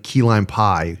mini like key lime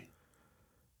pie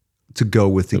to go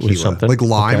with tequila, like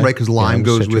lime, right? Because lime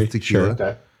goes citrus, with tequila. sure.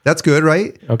 Okay. That's good,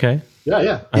 right? Okay.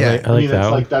 Yeah. I like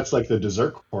that. That's like the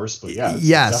dessert course, but yeah.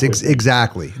 Yes,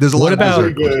 exactly. There's a lot about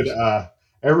of dessert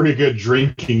every good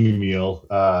drinking meal?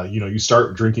 You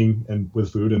start drinking and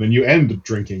with food, and then you end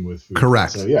drinking with food.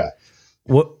 Correct. So yeah.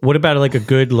 What about like a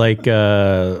good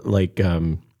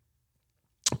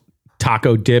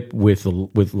taco dip with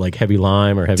like heavy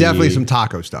lime or heavy. Definitely some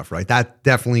taco stuff, right? That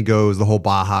definitely goes the whole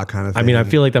Baja kind of thing. I mean, I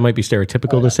feel like that might be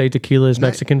stereotypical to say tequila is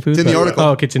Mexican food. It's in the article. Oh,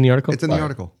 okay, it's in the article. It's in the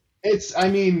article. I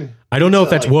mean, I don't know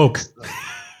if that's woke.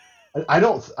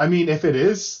 I mean, if it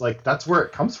is, like, that's where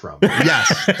it comes from.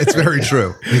 Yes, it's very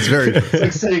true. It's very true. It's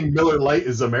like saying Miller Lite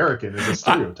is American is a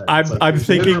stereotype. I'm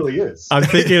thinking. It really is. I'm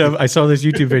thinking of. I saw this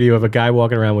YouTube video of a guy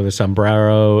walking around with a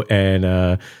sombrero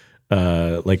and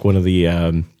like one of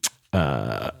the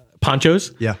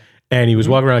ponchos. Yeah. And he was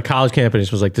walking around a college campus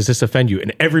and was like, "Does this offend you?"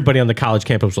 And everybody on the college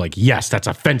campus was like, "Yes, that's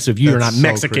offensive. You're That's not so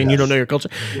Mexican. crazy. You don't know your culture."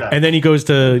 Yeah. And then he goes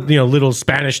to little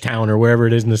Spanish town or wherever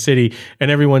it is in the city,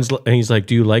 and he's like,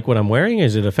 "Do you like what I'm wearing?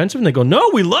 Is it offensive?" And they go,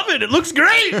 "No, we love it. It looks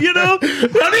great.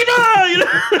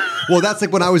 Well, that's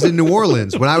like when I was in New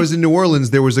Orleans. When I was in New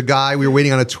Orleans, there was a guy, we were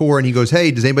waiting on a tour, and he goes,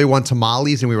 "Hey, does anybody want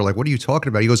tamales?" And we were like, "What are you talking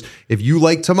about?" He goes, "If you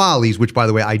like tamales," which, by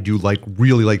the way, I do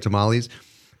really like tamales.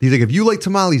 He's like, "If you like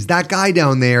tamales, that guy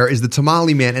down there is the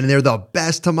tamale man, and they're the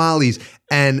best tamales."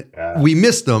 And we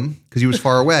missed him because he was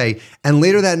far away. And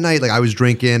later that night, like I was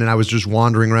drinking and I was just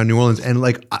wandering around New Orleans, and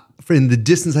like in the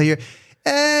distance I hear,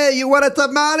 "Hey, you want a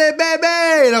tamale,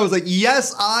 baby?" And I was like,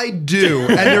 "Yes, I do."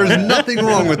 And there's nothing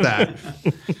wrong with that.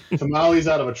 Tamales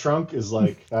out of a trunk is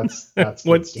like that's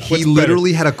What's He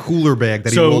literally had a cooler bag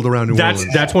that he rolled around New Orleans.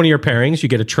 That's one of your pairings. You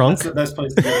get a trunk. That's the best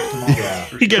place to get tamales. Yeah.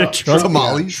 You get a trunk.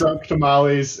 Tamales. Trunk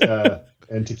tamales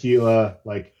and tequila.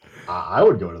 Like I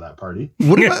would go to that party.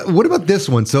 What about this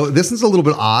one? So this one's a little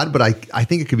bit odd, but I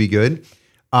think it could be good.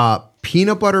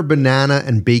 Peanut butter, banana,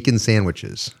 and bacon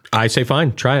sandwiches. I say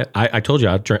fine. Try it. I told you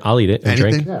I'll eat it and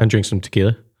Anything? drink and drink some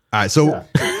tequila. All right, so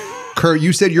Kurt,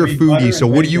 you said you're a foodie. So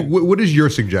what is your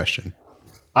suggestion?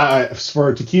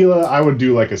 For tequila, I would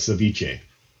do like a ceviche.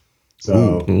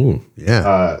 So Ooh.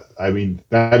 Yeah. I mean,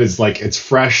 that is like, it's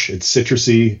fresh, it's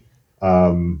citrusy.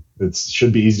 It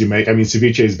should be easy to make. I mean,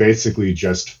 ceviche is basically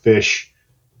just fish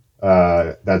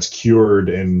that's cured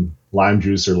in lime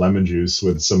juice or lemon juice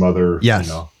with some other,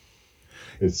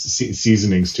 it's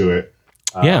seasonings to it.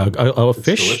 A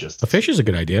fish. delicious. A fish is a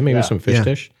good idea. Maybe some fish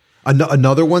dish.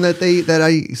 Another one that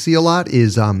I see a lot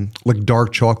is like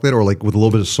dark chocolate or like with a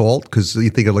little bit of salt, because you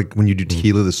think of like when you do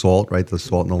tequila, the salt, right? The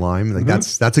salt and the lime. Like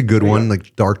that's a good one.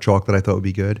 Like dark chocolate, I thought would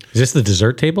be good. Is this the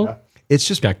dessert table? Yeah. It's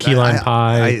just Got key lime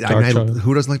pie. Dark chocolate.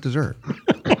 Who doesn't like dessert?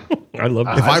 I love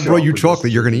If that. I brought you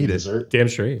chocolate, you're gonna eat it. Dessert. Damn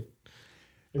straight.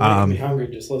 You're making me hungry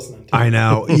just listening to I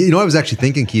know. You know, I was actually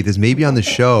thinking, Keith, is maybe on the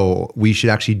show we should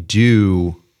actually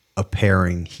do a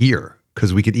pairing here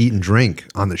because we could eat and drink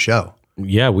on the show.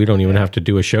 Yeah, we don't even have to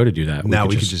do a show to do that. Now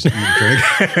we could just eat and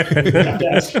drink. You have to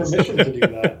ask permission to do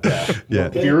that. Yeah.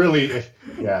 If you really,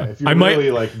 really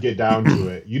like get down to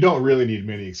it, you don't really need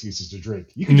many excuses to drink.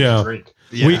 You can just drink.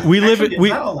 Yeah. We live. Actually,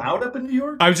 is that allowed up in New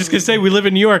York? I was just gonna say we live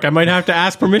in New York. I might have to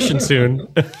ask permission soon.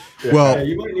 Well, Yeah,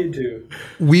 you might need to.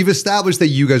 we've established that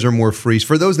you guys are more free.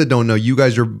 For those that don't know,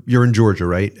 you're in Georgia,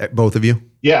 right? Both of you?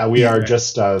 Yeah, we are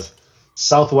just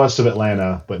southwest of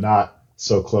Atlanta, but not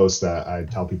so close that I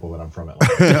tell people that I'm from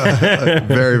Atlanta.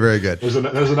 Very, very good. There's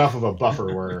enough of a buffer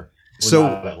where we're So-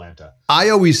 not Atlanta. I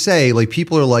always say, like,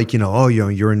 people are like,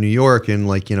 you're in New York and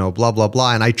like, blah, blah,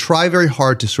 blah. And I try very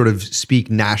hard to sort of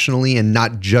speak nationally and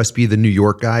not just be the New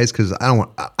York guys, because I don't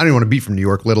want to be from New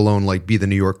York, let alone like be the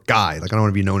New York guy. Like, I don't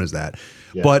want to be known as that.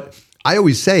 Yeah. But I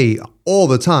always say all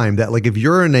the time that like if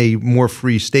you're in a more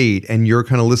free state and you're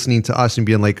kind of listening to us and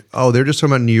being like, oh, they're just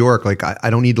talking about New York, like I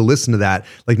don't need to listen to that.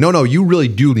 Like, no, you really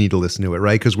do need to listen to it,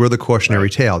 right? Because we're the cautionary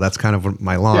tale. That's kind of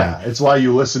my line. Yeah, it's why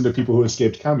you listen to people who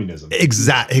escaped communism.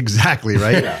 Exactly,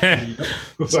 right? Yeah.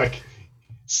 It's like,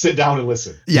 sit down and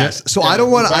listen. Yes. So I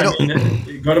don't want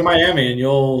to. Go to Miami and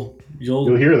you'll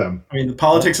hear them. I mean, the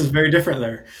politics is very different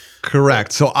there.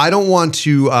 Correct. So I don't want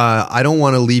to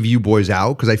leave you boys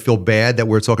out because I feel bad that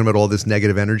we're talking about all this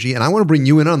negative energy, and I want to bring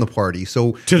you in on the party.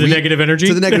 So To the negative energy?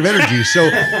 So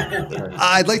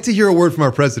I'd like to hear a word from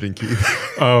our president, Keith.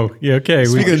 Oh, yeah. Okay.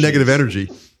 Speaking of negative energy,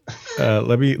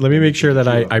 Let me make sure that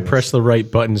I press the right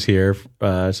buttons here,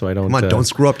 so I don't. come on, don't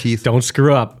screw up, Keith. Don't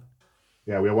screw up.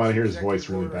 Yeah, we want to hear his voice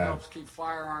really bad. Helps keep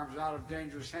firearms out of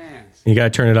dangerous hands. You got to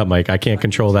turn it up, Mike. I can't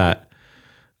control that.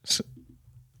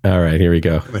 All right, here we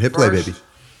go. Come on, hit play, baby.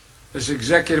 This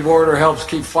executive order helps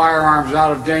keep firearms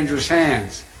out of dangerous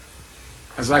hands.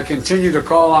 As I continue to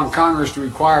call on Congress to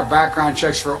require background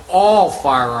checks for all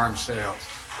firearm sales.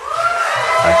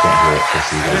 I can't hear it.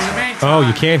 'Cause you And in guys- the meantime, Oh,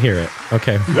 you can't hear it.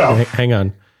 Okay, No. hang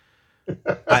on.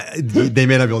 They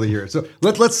may not be able to hear it. So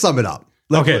let's sum it up.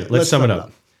 Let's sum it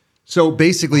up. So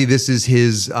basically, this is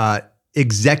his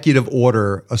executive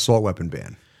order assault weapon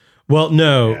ban. Well,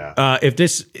 no. Yeah. If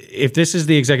this is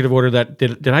the executive order that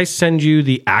did I send you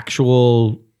the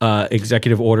actual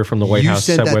executive order from the White House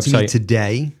sent that website to me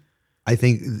today. I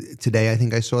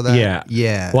think I saw that.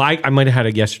 Yeah. Well, I might have had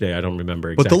it yesterday. I don't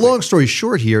remember exactly. But the long story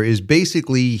short here is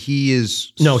basically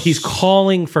he's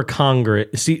calling for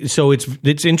Congress. See, so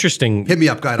it's interesting. Hit me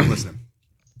up, guy. I'm listening.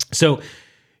 So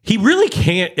he really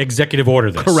can't executive order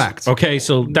this. Correct. Okay,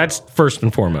 so that's first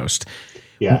and foremost.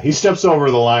 Yeah, he steps over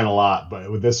the line a lot,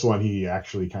 but with this one, he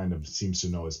actually kind of seems to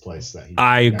know his place.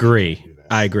 I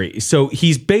agree. So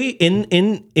he's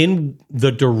in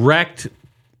the direct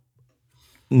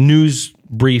news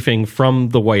briefing from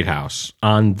the White House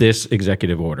on this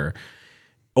executive order.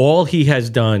 All he has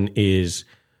done is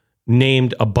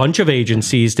named a bunch of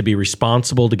agencies to be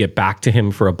responsible to get back to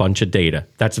him for a bunch of data.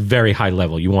 That's very high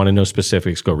level. You want to know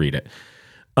specifics, go read it.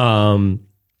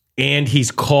 And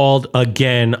he's called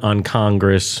again on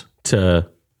Congress to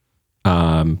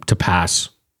pass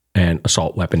an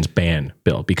assault weapons ban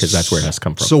bill because that's where it has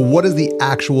come from. So what is the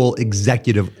actual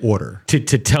executive order? To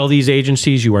tell these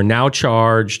agencies you are now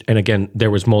charged, and again, there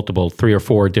was 3 or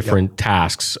 4 different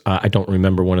tasks. I don't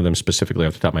remember one of them specifically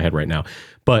off the top of my head right now.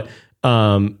 But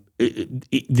a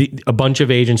bunch of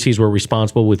agencies were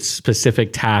responsible with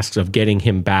specific tasks of getting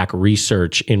him back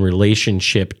research in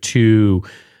relationship to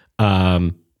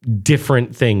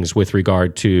different things with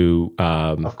regard to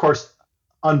of course,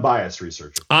 unbiased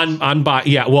research. Alphabet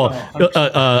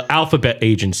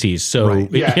agencies. So right.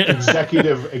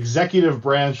 executive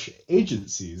branch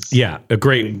agencies. Yeah, a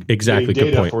great, exactly,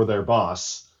 good point. For their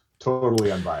boss,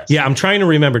 totally unbiased. Yeah, I'm trying to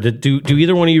remember. Do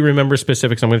either one of you remember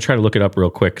specifics? I'm going to try to look it up real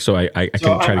quick so I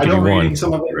can try to give you one. I'm reading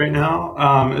some of it right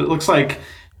now. It looks like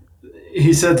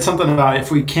he said something about if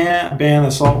we can't ban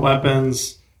assault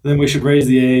weapons, then we should raise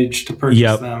the age to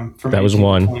purchase them from 18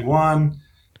 to 21.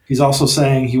 He's also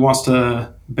saying he wants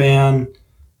to ban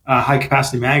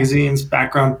high-capacity magazines,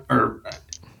 background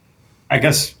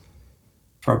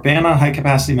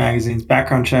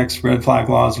checks, red flag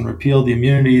laws, and repeal the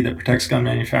immunity that protects gun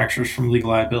manufacturers from legal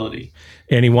liability.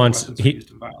 And he wants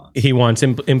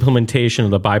implementation of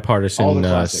the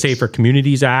bipartisan Safer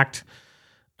Communities Act.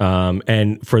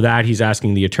 And for that, he's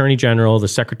asking the Attorney General, the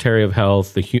Secretary of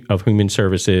Health, of Human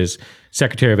Services,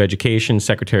 Secretary of Education,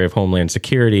 Secretary of Homeland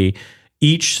Security,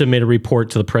 each submit a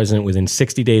report to the president within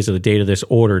 60 days of the date of this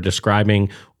order describing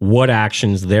what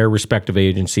actions their respective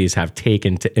agencies have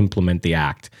taken to implement the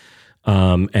act.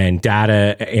 And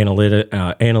data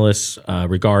analysts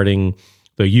regarding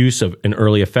the use of and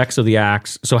early effects of the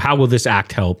acts. So how will this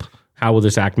act help? How will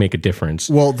this act make a difference?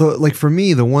 Well, for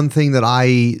me, the one thing that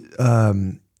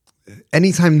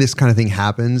anytime this kind of thing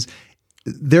happens,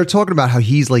 they're talking about how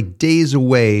he's like days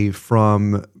away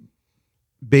from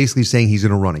basically saying he's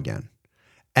going to run again.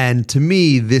 And to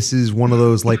me, this is one of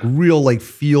those like real like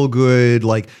feel good,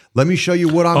 like let me show you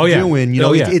what I'm doing.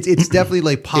 It's definitely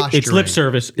like posturing. It's lip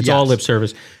service. It's all lip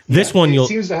service. This one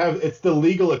seems to have it's the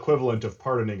legal equivalent of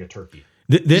pardoning a turkey.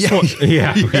 This one,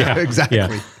 exactly.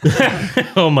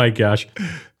 Yeah. Oh my gosh,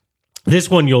 this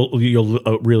one you'll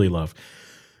really love.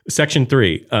 Section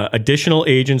 3, additional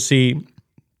agency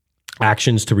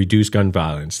actions to reduce gun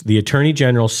violence. The Attorney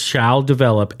General shall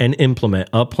develop and implement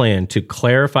a plan to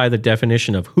clarify the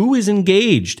definition of who is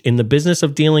engaged in the business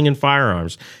of dealing in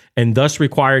firearms and thus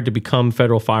required to become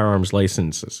federal firearms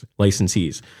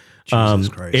licensees.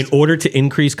 In order to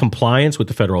increase compliance with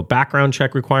the federal background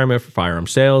check requirement for firearm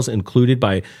sales, including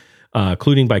by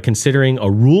considering a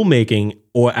rulemaking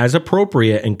or as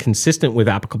appropriate and consistent with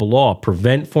applicable law,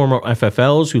 prevent former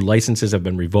FFLs whose licenses have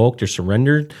been revoked or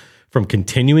surrendered from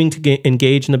continuing to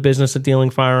engage in the business of dealing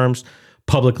firearms,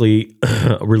 publicly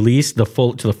release to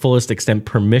the fullest extent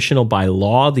permissionable by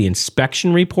law the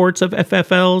inspection reports of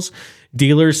FFLs,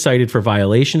 dealers cited for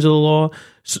violations of the law,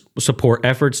 support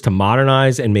efforts to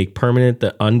modernize and make permanent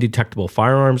the Undetectable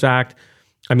Firearms Act.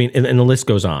 I mean, and the list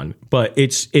goes on. But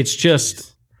it's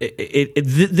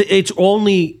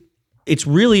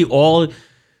really all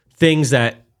things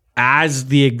that, as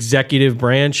the executive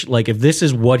branch, like if this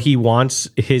is what he wants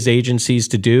his agencies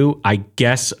to do, I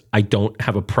guess I don't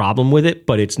have a problem with it,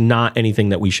 but it's not anything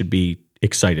that we should be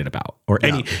excited about, or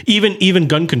even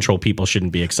gun control people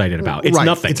shouldn't be excited about. It's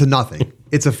nothing. It's a nothing.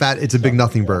 It's a big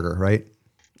nothing burger, right?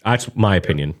 That's my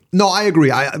opinion. No, I agree.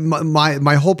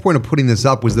 My whole point of putting this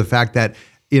up was the fact that,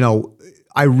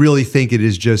 I really think it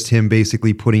is just him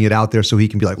basically putting it out there so he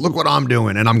can be like, look what I'm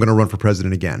doing, and I'm going to run for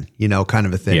president again, kind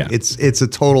of a thing. Yeah. It's a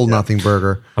total nothing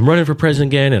burger. I'm running for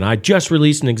president again, and I just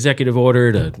released an executive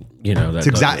order to,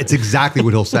 It's exactly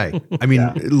what he'll say. I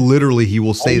mean, literally, he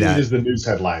will say that. All it is the news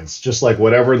headlines, just like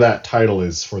whatever that title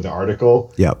is for the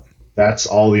article. Yep. That's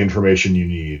all the information you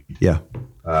need. Yeah.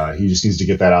 He just needs to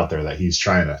get that out there that he's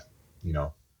trying to,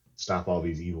 stop all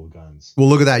these evil guns. Well,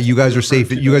 look at that. You guys are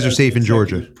safe. You guys are safe in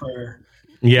Georgia.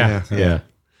 Yeah.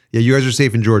 Yeah, you guys are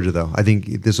safe in Georgia, though. I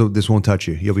think this won't touch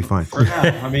you. You'll be fine.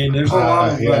 I mean, there's a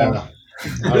lot of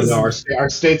I don't know. Our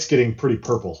state's getting pretty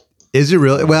purple. Is it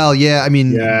really? Well, yeah. I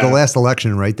mean, the last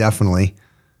election, right? Definitely.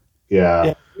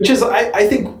 Yeah. Which is, I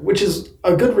think, which is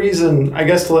a good reason, I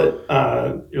guess, to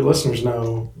let your listeners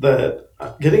know that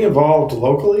getting involved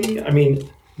locally. I mean,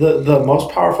 the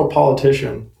most powerful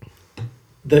politician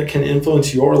that can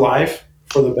influence your life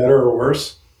for the better or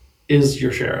worse is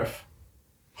your sheriff.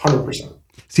 100%.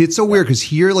 See, it's so weird because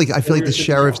here, like, I feel like the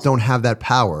sheriffs don't have that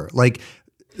power. Like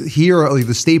here, like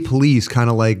the state police, kind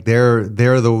of like they're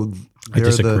the. I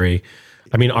disagree.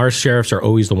 I mean, our sheriffs are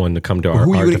always the one to come to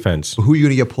our defense. Who are you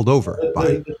going to get pulled over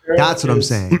by? That's what I'm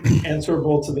saying.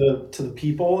 Answerable to the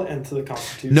people and to the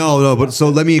Constitution. No. But so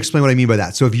let me explain what I mean by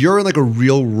that. So if you're in like a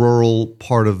real rural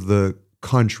part of the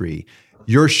country,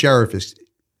 your sheriff is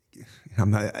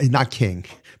not king,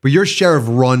 but your sheriff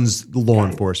runs the law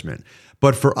enforcement.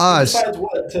 But for us, decides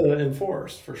what to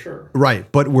enforce, for sure. Right.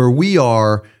 But where we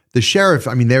are, the sheriff,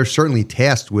 I mean, they're certainly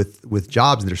tasked with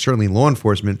jobs and they're certainly in law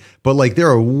enforcement, but like there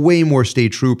are way more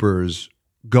state troopers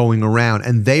going around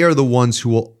and they are the ones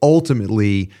who will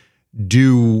ultimately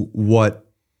do what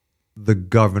the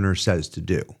governor says to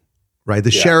do. Right.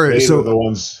 The sheriff. They are the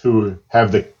ones who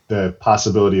have the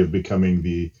possibility of becoming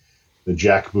the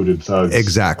jackbooted thugs.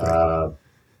 Exactly.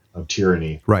 Of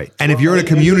tyranny. Right. And if you're in a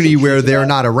community where they're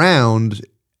not around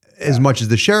as much as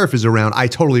the sheriff is around, I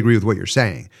totally agree with what you're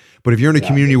saying. But if you're in a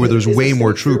community where there's way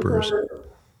more troopers.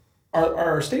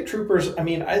 Are state troopers, I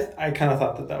mean, I kind of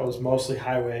thought that was mostly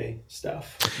highway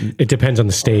stuff. It depends on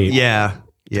the state. Yeah.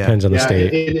 Depends on the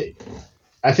state.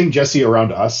 I think, Jesse,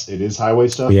 around us, it is highway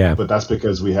stuff. Yeah. But that's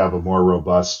because we have a more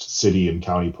robust city and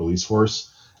county police force.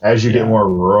 As you get more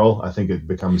rural, I think it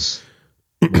becomes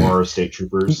more state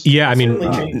troopers. Yeah, I mean,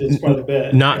 it changes quite a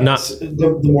bit. Not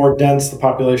the more dense the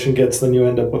population gets, then you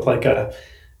end up with like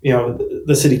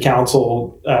the city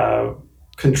council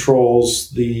controls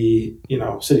the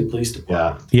city police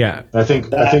department. Yeah. I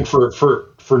think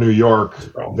for New York,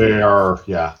 they are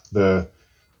the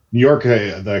New York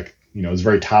is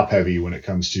very top heavy when it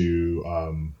comes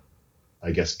to I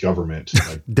guess government.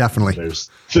 Like, definitely.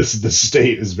 The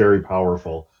state is very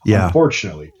powerful. Yeah.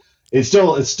 Unfortunately. It's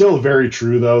still very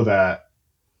true though that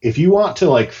if you want to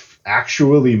like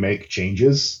actually make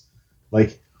changes,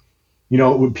 like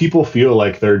when people feel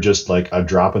like they're just like a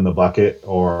drop in the bucket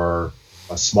or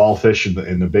a small fish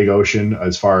in the big ocean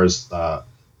as far as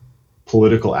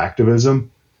political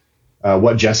activism,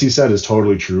 what Jesse said is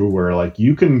totally true. Where like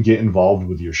you can get involved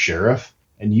with your sheriff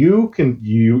and you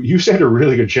stand a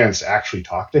really good chance to actually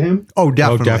talk to him. Oh,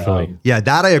 definitely. Yeah,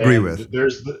 that I agree with.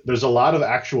 There's a lot of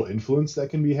actual influence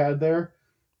that can be had there.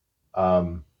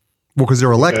 Well, because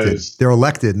they're elected. They're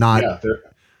elected, not.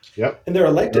 Yeah, and they're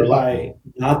elected by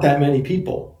not that many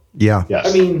people. Yeah. Yes.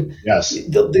 I mean, yes.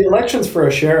 The elections for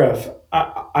a sheriff,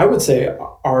 I would say,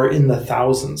 are in the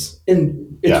thousands,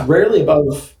 and it's rarely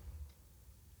above.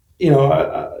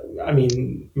 I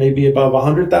mean, maybe above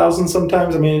 100,000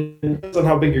 sometimes. I mean, it depends on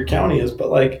how big your county is, but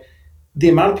like the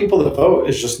amount of people that vote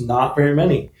is just not very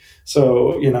many.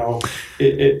 So,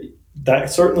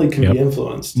 that certainly can be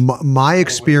influenced. My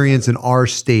experience in our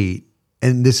state,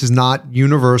 and this is not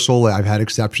universal, I've had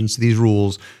exceptions to these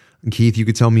rules. And Keith, you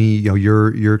could tell me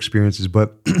your experiences,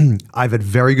 but I've had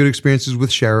very good experiences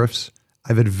with sheriffs.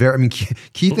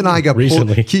 Keith and I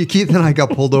got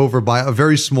pulled over by a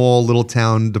very small little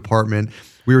town department.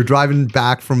 We were driving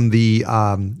back from the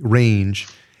range,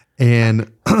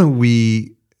 and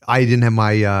I didn't have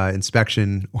my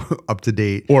inspection up to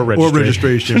date or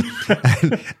registration,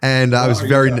 and I was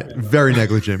very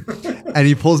negligent. And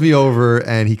he pulls me over,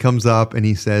 and he comes up and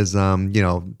he says,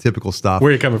 typical stuff. Where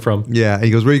are you coming from? Yeah, and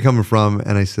he goes, "Where are you coming from?"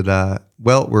 And I said,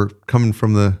 "Well, we're coming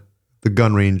from the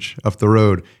gun range up the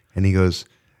road." And he goes,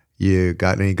 "You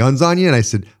got any guns on you?" And I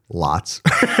said, "Lots."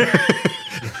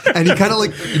 And he kind of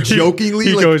like jokingly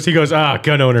he goes,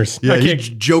 gun owners. Yeah, he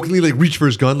jokingly like reached for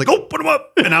his gun, like, "Oh, put him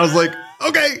up." And I was like,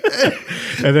 "Okay."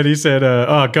 And then he said,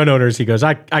 gun owners. He goes,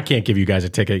 I can't give you guys a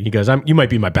ticket. He goes, you might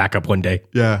be my backup one day.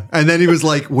 Yeah. And then he was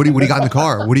like, what do you got in the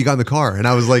car? What do you got in the car? And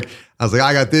I was like,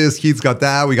 I got this. Keith's got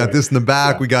that. We got this in the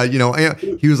back. We got, he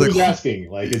was like, who's asking?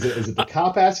 Like, is it the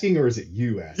cop asking or is it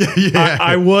you asking? Yeah.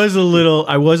 I was a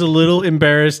little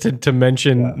embarrassed to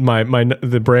mention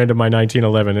the brand of my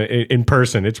 1911 in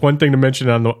person. It's one thing to mention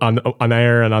on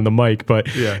air and on the mic, but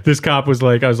this cop was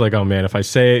like, I was like, oh man, if I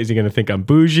say it, is he going to think I'm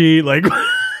bougie? Like,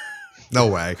 no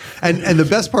way. And the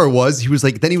best part was he was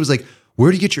like, where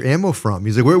do you get your ammo from?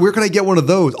 He's like, where can I get one of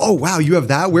those? Oh, wow, you have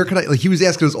that? Where can I, like, he was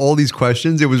asking us all these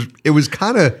questions. It was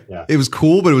kind of, it was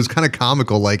cool, but it was kind of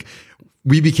comical. Like,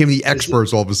 we became the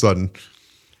experts all of a sudden.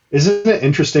 Isn't it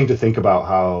interesting to think about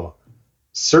how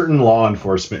certain law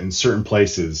enforcement in certain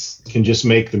places can just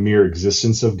make the mere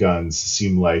existence of guns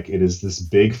seem like it is this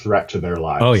big threat to their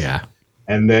lives? Oh, yeah.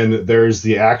 And then there's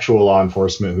the actual law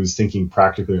enforcement who's thinking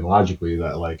practically and logically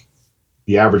that, like,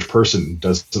 the average person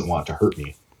doesn't want to hurt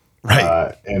me.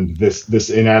 Right. And this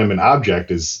inanimate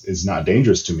object is not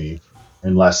dangerous to me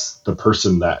unless the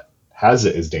person that has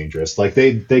it is dangerous. Like,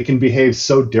 they can behave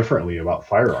so differently about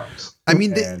firearms. I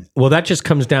mean, well, that just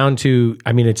comes down to,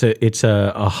 I mean, it's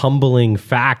a humbling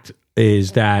fact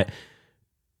is that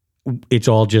it's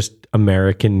all just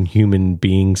American human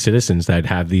being citizens that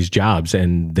have these jobs,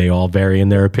 and they all vary in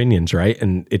their opinions, right?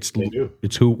 And it's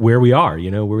where we are,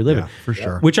 where we live, for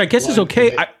sure. Which I guess is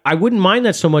okay. I wouldn't mind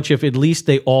that so much if at least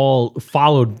they all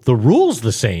followed the rules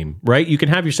the same, right? You can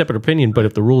have your separate opinion, but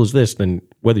if the rule is this, then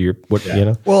whether you're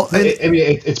Well, I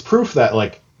mean, it's proof that,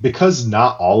 like, because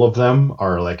not all of them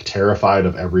are, like, terrified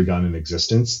of every gun in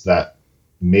existence, that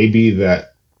maybe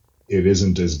that it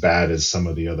isn't as bad as some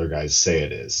of the other guys say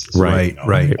it is. Right.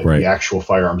 The actual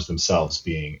firearms themselves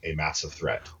being a massive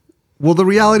threat. Well, the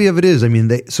reality of it is, I mean,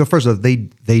 first of all,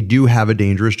 they do have a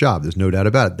dangerous job. There's no doubt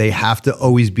about it. They have to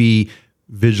always be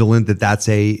vigilant that that's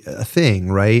a thing,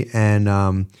 right? And,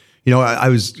 I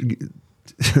was...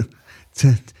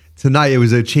 Tonight, it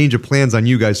was a change of plans on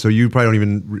you guys, so you probably don't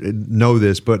even know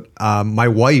this, but my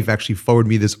wife actually forwarded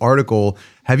me this article.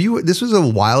 This was a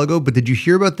while ago, but did you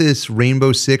hear about this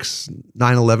Rainbow Six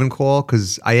 9/11 call?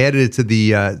 Because I added it to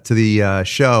the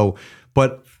show,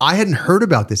 but I hadn't heard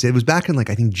about this. It was back in, like,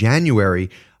 I think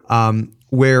January,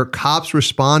 where cops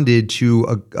responded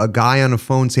to a guy on a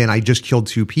phone saying, "I just killed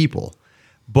 2 people."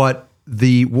 But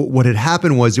what had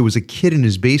happened was it was a kid in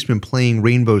his basement playing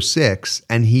Rainbow Six,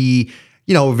 and he...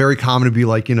 very common to be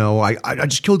like, I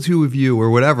just killed 2 of you or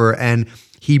whatever. And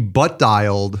he butt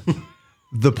dialed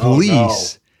the police.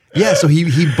 Oh, no. Yeah. So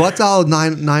he butt dialed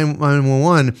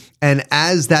 911. And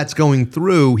as that's going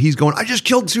through, he's going, I just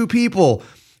killed 2 people.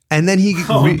 And then he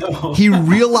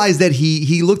realized that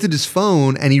he looked at his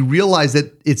phone and he realized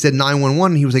that it said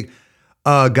 911. And he was like,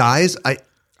 guys, I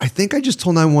think I just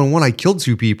told 911 I killed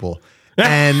 2 people.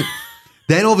 And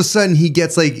then all of a sudden he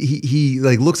gets like, he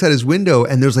like looks at his window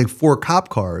and there's like 4 cop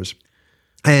cars,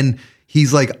 and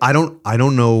he's like, I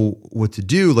don't know what to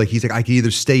do. Like, he's like, I can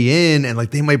either stay in and,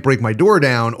 like, they might break my door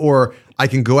down, or I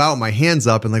can go out with my hands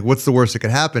up and, like, what's the worst that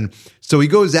could happen? So he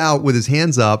goes out with his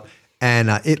hands up, and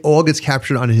it all gets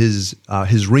captured on his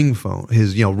Ring phone,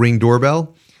 his Ring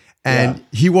doorbell. And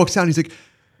he walks out and he's like,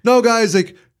 no guys,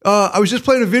 like, I was just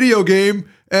playing a video game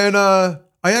and I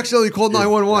accidentally called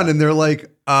 911. And they're like,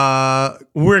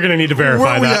 we're gonna need to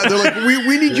verify that. They're like,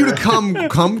 we need you to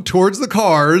come towards the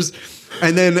cars.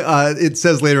 And then it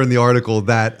says later in the article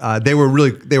that they were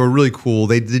really cool.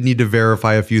 They did need to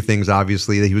verify a few things.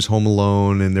 Obviously, that he was home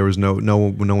alone and there was no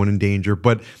one in danger.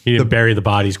 But he didn't bury the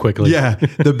bodies quickly. Yeah,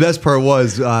 the best part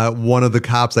was one of the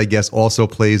cops, I guess, also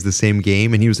plays the same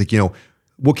game, and he was like,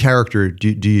 what character do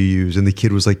you use? And the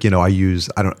kid was like, I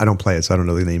don't play it, so I don't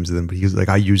know the names of them. But he was like,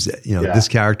 I use this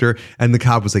character, and the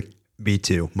cop was like, me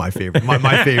too. My favorite.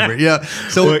 My favorite. Yeah.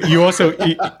 So well, you also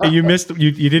you missed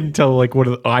you didn't tell, like,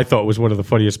 I thought was one of the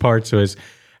funniest parts was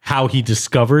how he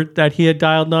discovered that he had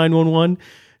dialed 911.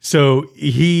 So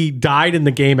he died in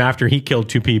the game after he killed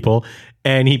 2 people,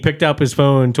 and he picked up his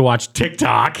phone to watch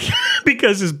TikTok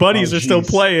because his buddies are still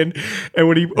playing. And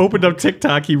when he opened up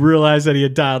TikTok, he realized that he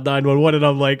had dialed 911, and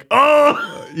I'm like,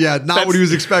 oh. Yeah, not what he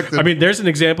was expecting. I mean, there's an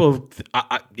example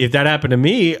of if that happened to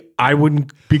me, I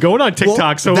wouldn't be going on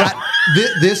TikTok. So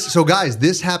guys,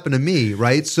 this happened to me,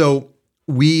 right? So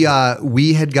we had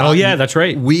gotten. Oh yeah, that's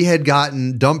right. We had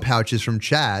gotten dump pouches from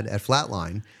Chad at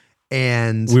Flatline,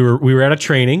 and we were at a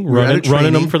training,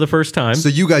 running them for the first time. So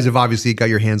you guys have obviously got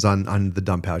your hands on the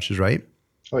dump pouches, right?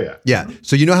 Oh yeah. Yeah.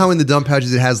 So you know how in the dump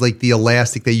pouches it has like the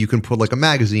elastic that you can put like a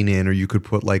magazine in, or you could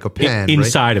put like a pen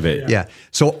inside right? of it. Yeah.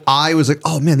 So I was like,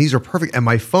 oh man, these are perfect. And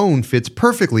my phone fits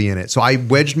perfectly in it. So I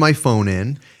wedged my phone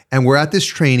in, and we're at this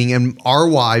training, and our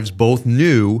wives both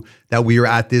knew that we were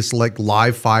at this like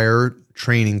live fire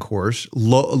training course,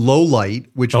 low light,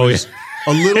 which was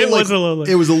a little. Was a low light.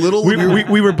 It was a little.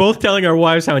 We were both telling our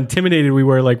wives how intimidated we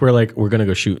were. Like, we're gonna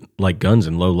go shoot like guns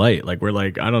in low light. Like, we're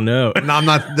like, I don't know. No, I'm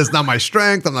not. That's not my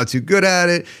strength. I'm not too good at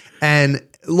it. And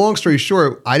long story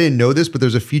short, I didn't know this, but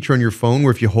there's a feature on your phone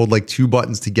where if you hold like 2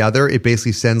 buttons together, it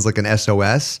basically sends like an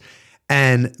SOS.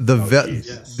 And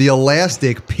the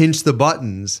elastic pinched the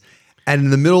buttons. And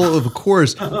in the middle of a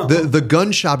course, the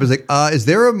gun shop is like, is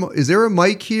there a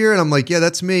mic here? And I'm like, yeah,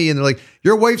 that's me. And they're like,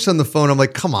 your wife's on the phone. I'm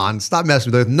like, come on, stop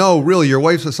messing with her. No, really, your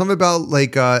wife's something about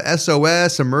like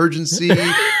SOS, emergency.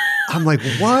 I'm like,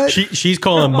 what? She's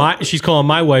calling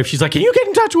my wife. She's like, can you get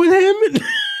in touch with him?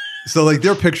 So like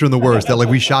they're picturing the worst, that like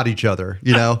we shot each other,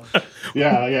 you know?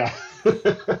 Yeah.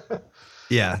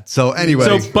 Yeah. So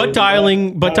anyway. So butt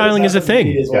dialing is a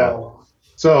thing. As well.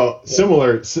 So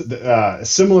similar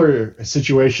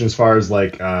situation as far as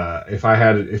like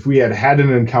if we had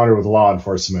an encounter with law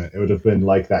enforcement, it would have been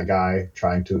like that guy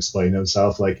trying to explain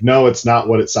himself, like, no, it's not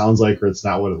what it sounds like, or it's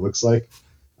not what it looks like.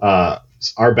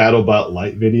 Our Battle Butt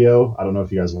Light video, I don't know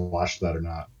if you guys watched that or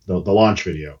not. The launch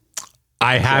video.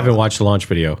 I haven't watched the launch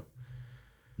video.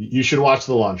 You should watch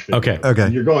the launch video. Okay.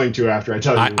 You're going to after I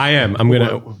tell you. I am. I'm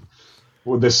gonna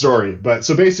with this story. But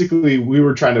so basically, we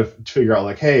were trying to figure out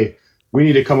like, hey, we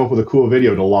need to come up with a cool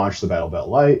video to launch the Battle Belt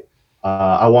Light.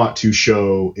 I want to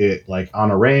show it like on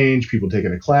a range, people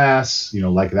taking a class,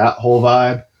 like that whole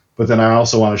vibe. But then I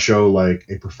also want to show like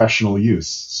a professional use.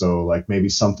 So like maybe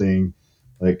something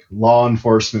like law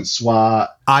enforcement, SWAT.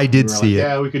 I did see it.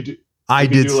 Yeah, we could do. I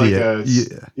did see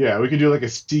it. Yeah, we could do like a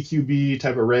CQB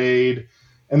type of raid.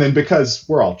 And then because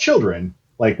we're all children,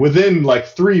 like within like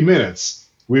 3 minutes,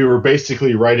 we were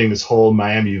basically writing this whole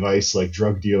Miami Vice like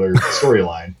drug dealer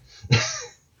storyline.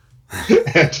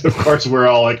 And of course, we're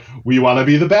all like, we want to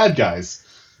be the bad guys.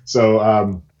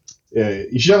 So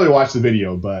you should definitely watch the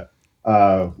video. But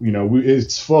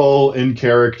it's full in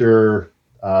character.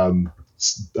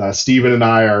 Steven and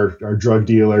I are drug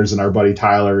dealers, and our buddy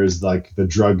Tyler is like the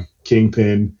drug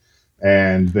kingpin.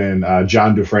 And then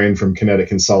John Dufresne from Kinetic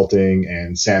Consulting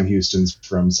and Sam Houston's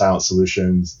from Silent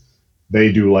Solutions,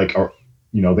 they do like,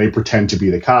 they pretend to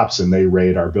be the cops and they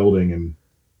raid our building and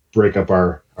break up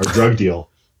our drug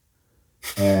deal.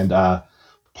 And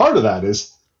part of that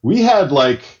is we had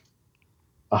like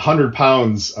 100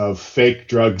 pounds of fake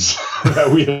drugs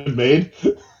that we had made.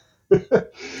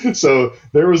 So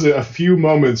there was a few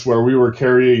moments where we were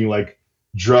carrying like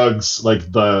drugs, like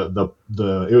it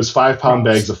was 5-pound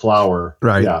bags of flour,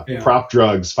 right? Yeah, prop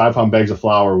drugs, 5-pound bags of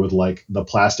flour with like the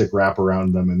plastic wrap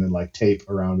around them and then like tape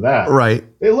around that, right?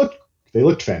 They looked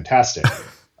fantastic.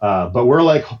 But we're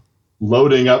like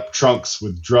loading up trunks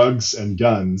with drugs and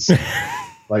guns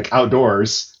like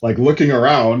outdoors, like looking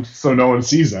around so no one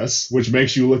sees us, which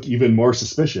makes you look even more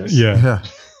suspicious. Yeah.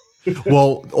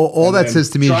 Well, all that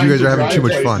says to me is you guys are having too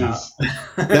much fun.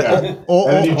 And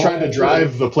then you're trying to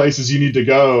drive the places you need to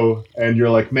go, and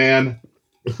you're like, man,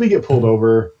 if we get pulled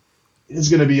over, it's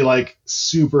going to be like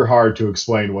super hard to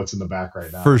explain what's in the back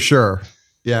right now. For sure.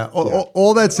 Yeah.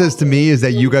 All that says to me is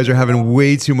that you guys are having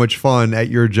way too much fun at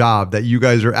your job, that you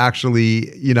guys are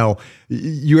actually,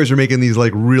 you guys are making these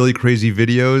like really crazy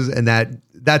videos, and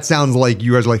that sounds like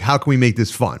you guys are like, how can we make this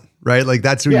fun? Right? Like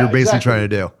that's what you're basically trying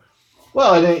to do.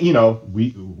 Well, and then,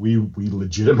 we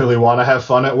legitimately want to have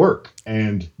fun at work,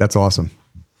 and that's awesome.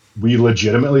 We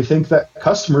legitimately think that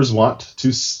customers want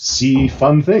to see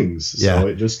fun things. Yeah. So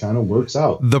it just kind of works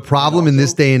out. The problem in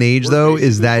this day and age, though,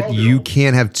 is that you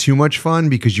can't have too much fun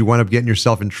because you wind up getting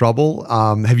yourself in trouble.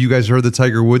 Have you guys heard the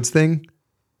Tiger Woods thing?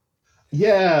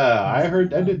 Yeah, I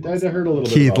heard a little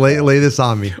bit. Keith, lay this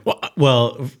on me.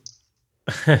 Well,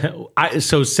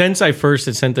 so since I first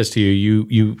had sent this to you,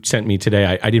 you sent me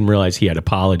today. I didn't realize he had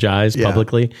apologized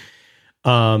publicly.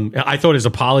 I thought his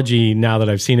apology, now that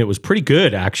I've seen it, was pretty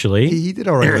good, actually. He did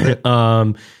all right with it.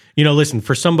 Listen,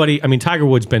 for somebody, I mean, Tiger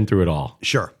Woods been through it all.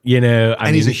 Sure.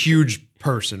 And he's a huge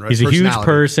person, right? He's a huge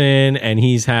person, and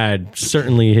he's had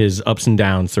certainly his ups and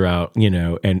downs throughout,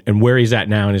 and where he's at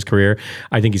now in his career.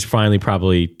 I think he's finally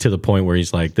probably to the point where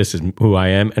he's like, this is who I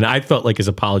am. And I felt like his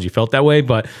apology felt that way.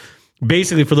 But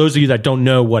basically, for those of you that don't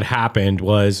know, what happened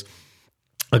was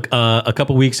a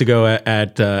couple weeks ago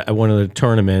at one of the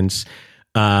tournaments,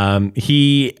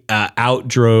 he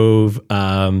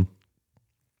outdrove.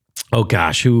 Oh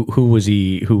gosh, who was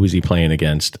he playing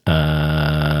against?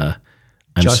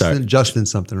 Justin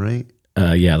something, right?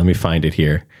 Yeah, let me find it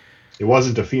here. It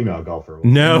wasn't a female golfer.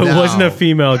 No, it wasn't a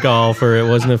female golfer. It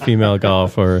wasn't a female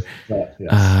golfer. Yes.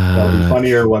 That'll be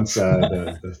funnier once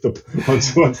once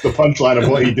the punchline of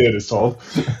what he did is told.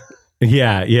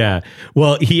 Yeah.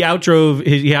 Well, he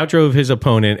outdrove his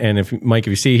opponent, and if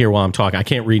you see here while I'm talking, I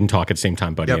can't read and talk at the same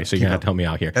time, buddy. Yep, so you're gonna have to help me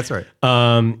out here. That's right. He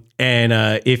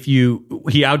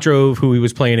outdrove who he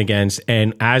was playing against,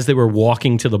 and as they were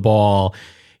walking to the ball,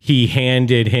 he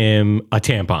handed him a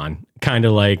tampon, kind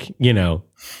of like,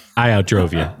 I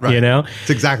outdrove you. Right. It's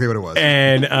exactly what it was.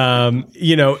 And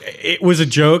it was a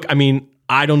joke. I mean,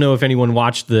 I don't know if anyone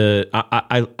watched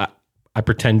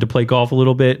pretend to play golf a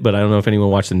little bit, but I don't know if anyone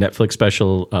watched the Netflix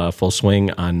special Full Swing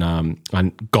on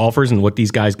golfers and what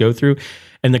these guys go through.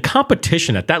 And the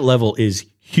competition at that level is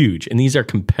huge. And these are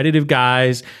competitive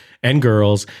guys and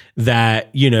girls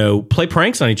that, play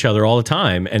pranks on each other all the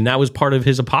time. And that was part of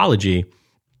his apology.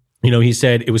 He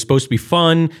said it was supposed to be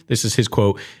fun. This is his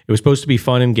quote. It was supposed to be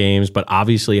fun and games, but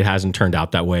obviously it hasn't turned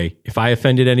out that way. If I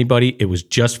offended anybody, it was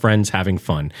just friends having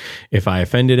fun. If I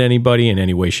offended anybody in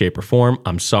any way, shape, or form,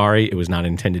 I'm sorry. It was not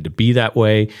intended to be that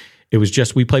way. It was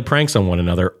just we play pranks on one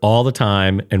another all the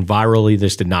time, and virally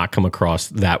this did not come across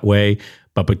that way.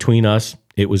 But between us,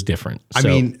 it was different. I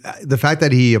mean, the fact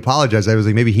that he apologized, I was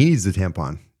like, maybe he needs the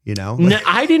tampon. No,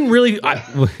 I didn't really.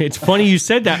 It's funny you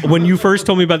said that. When you first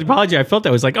told me about the apology, I felt that.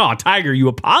 I was like, oh, Tiger, you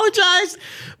apologized?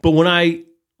 But when I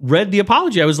read the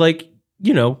apology, I was like,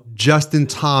 Justin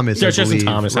Thomas. Justin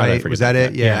Thomas, right? Was that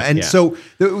it? Yeah. And so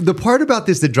the part about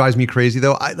this that drives me crazy,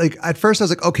 though, at first I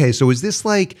was like, okay, so is this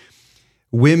like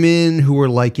women who were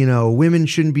like, women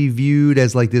shouldn't be viewed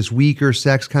as like this weaker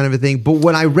sex kind of a thing? But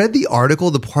when I read the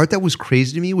article, the part that was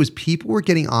crazy to me was people were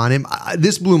getting on him.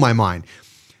 This blew my mind.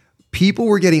 People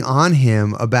were getting on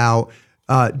him about,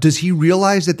 does he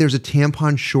realize that there's a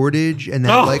tampon shortage and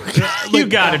that you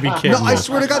gotta be kidding. No, I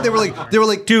swear to God, they were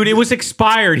like, dude, it was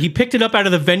expired. He picked it up out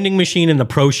of the vending machine in the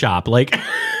pro shop. Like,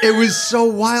 it was so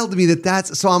wild to me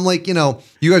so I'm like,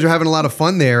 you guys are having a lot of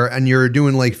fun there and you're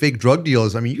doing like fake drug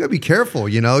deals. I mean, you gotta be careful,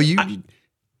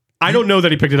 I don't know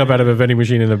that he picked it up out of a vending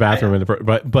machine in the bathroom,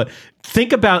 but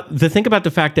think about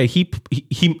the fact that he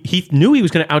knew he was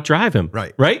going to outdrive him.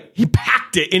 Right. He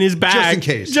packed it in his bag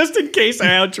just in case I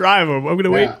outdrive him. I'm going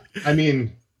to wait. I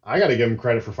mean, I got to give him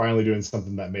credit for finally doing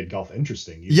something that made golf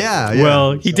interesting. Yeah.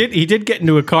 Well, he did get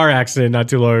into a car accident not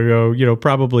too long ago.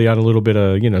 Probably on a little bit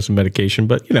of some medication,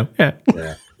 but yeah.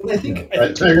 I think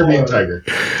Tiger being Tiger.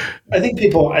 I think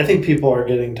people are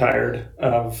getting tired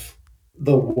of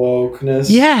the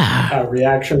wokeness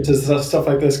reaction to stuff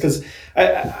like this, because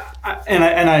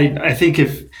I think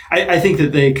I think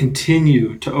that they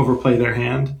continue to overplay their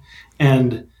hand,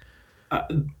 and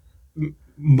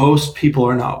most people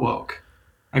are not woke.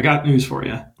 I got news for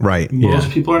you. Right. Most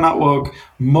people are not woke.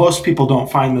 Most people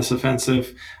don't find this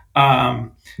offensive.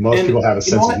 Most people have a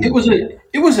sense of humor.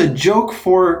 It was a joke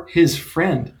for his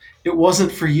friend. It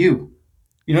wasn't for you.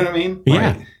 You know what I mean?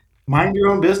 Yeah. Like, mind your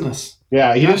own business.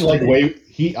 Yeah, he didn't like wave.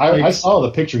 I saw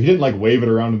the picture. He didn't like wave it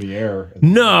around in the air.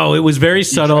 No, it was very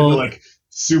subtle. Like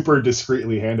super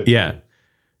discreetly hand it.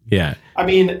 Yeah. I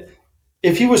mean,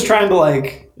 if he was trying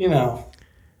to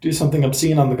do something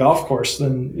obscene on the golf course,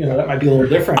 then that might be a little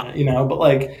different. But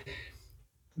like,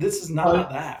 this is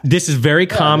not that. This is very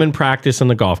common practice on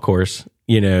the golf course.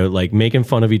 Like making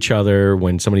fun of each other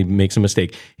when somebody makes a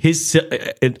mistake. His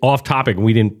off topic.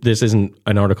 This isn't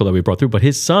an article that we brought through, but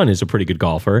his son is a pretty good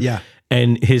golfer. Yeah.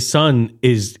 And his son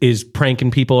is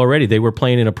pranking people already. They were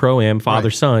playing in a pro-am,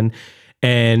 father-son,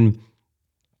 and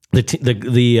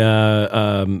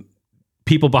the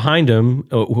people behind him,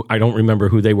 I don't remember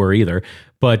who they were either,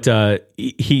 but they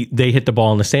hit the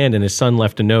ball in the sand, and his son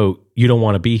left a note, "You don't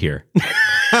want to be here,"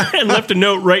 and left a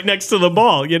note right next to the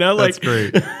ball. That's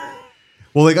great.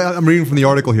 Well, I'm reading from the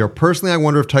article here. Personally, I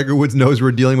wonder if Tiger Woods knows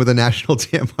we're dealing with a national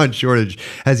tampon shortage.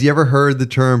 Has he ever heard the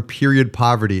term period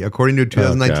poverty? According to a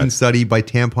 2019 study by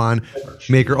tampon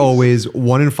maker Always,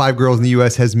 1 in 5 girls in the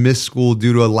U.S. has missed school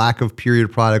due to a lack of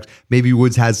period products. Maybe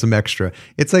Woods has some extra.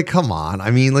 It's like, come on. I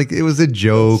mean, like, it was a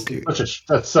joke.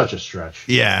 That's such a stretch.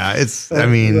 Yeah,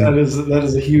 that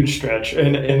is a huge stretch,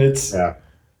 and it's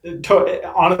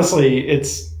honestly,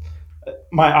 it's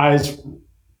my eyes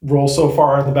roll so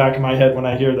far in the back of my head when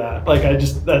I hear that. Like,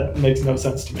 that makes no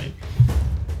sense to me.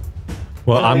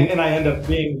 Well, and I end up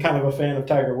being kind of a fan of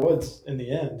Tiger Woods in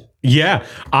the end. Yeah,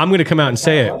 I'm going to come out and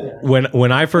say it.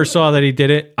 When I first saw that he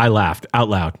did it, I laughed out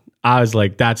loud. I was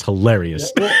like, "That's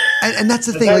hilarious." Yeah. Well, and that's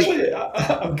the thing. Actually,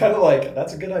 I'm kind of like,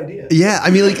 that's a good idea. Yeah, I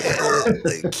mean,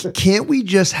 like, can't we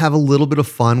just have a little bit of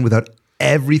fun without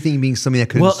everything being something that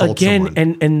could insult someone?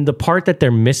 and the part that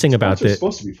they're missing about this, it's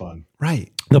supposed to be fun,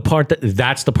 right?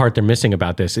 That's the part they're missing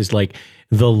about this is like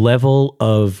the level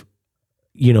of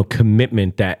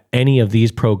commitment that any of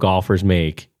these pro golfers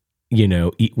make,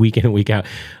 week in and week out.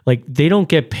 Like, they don't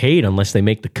get paid unless they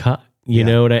make the cut, you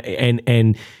know.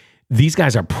 And these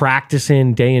guys are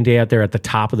practicing day in, day out. They're at the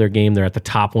top of their game. They're at the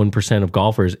top 1% of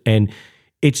golfers, and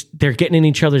they're getting in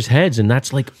each other's heads, and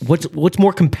that's like what's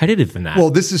more competitive than that?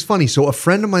 Well, this is funny. So a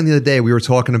friend of mine the other day, we were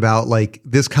talking about like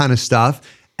this kind of stuff,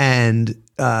 and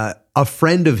a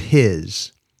friend of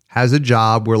his has a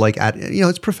job where like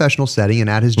it's professional setting, and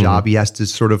at his job he has to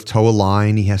sort of toe a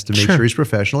line. He has to make sure he's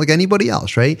professional like anybody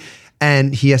else, right?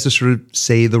 And he has to sort of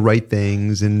say the right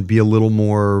things and be a little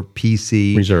more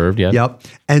PC. Reserved, yeah. Yep.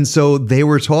 And so they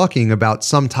were talking about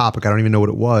some topic. I don't even know what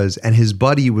it was. And his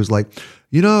buddy was like,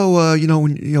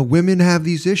 when women have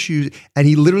these issues. And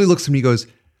he literally looks at me and he goes,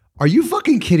 are you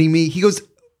fucking kidding me? He goes,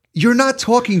 you're not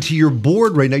talking to your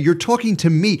board right now. You're talking to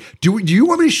me. Do you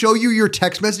want me to show you your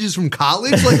text messages from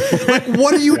college? Like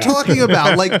what are you talking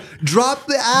about? Like, drop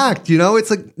the act.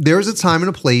 It's like there's a time and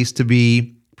a place to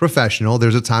be professional.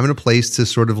 There's a time and a place to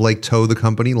sort of like toe the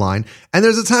company line. And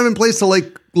there's a time and place to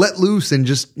like let loose and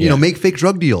just, make fake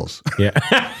drug deals. Yeah.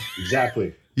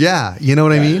 Exactly. Yeah. You know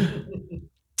what I mean?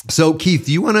 So Keith,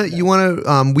 do you want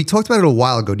to, we talked about it a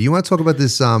while ago. Do you want to talk about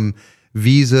this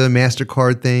Visa,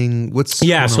 MasterCard thing?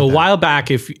 So a while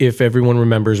back, if everyone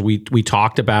remembers, we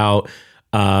talked about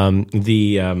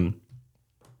the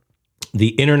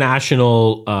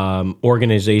International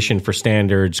Organization for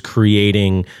Standards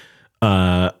creating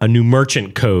a new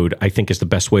merchant code, I think is the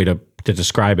best way to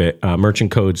describe it.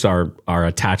 Merchant codes are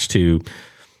attached to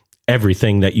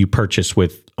everything that you purchase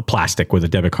with a plastic, with a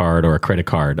debit card or a credit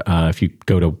card. If you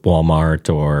go to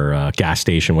Walmart or a gas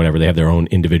station, whatever, they have their own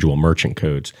individual merchant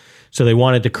codes. So they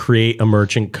wanted to create a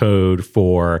merchant code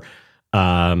for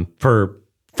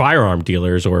firearm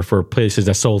dealers or for places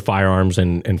that sold firearms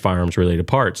and firearms related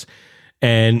parts.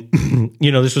 And,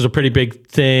 this was a pretty big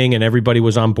thing and everybody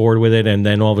was on board with it. And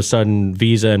then all of a sudden,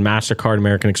 Visa and MasterCard,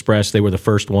 American Express, they were the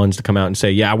first ones to come out and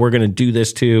say, yeah, we're going to do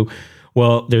this too.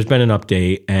 Well, there's been an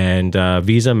update and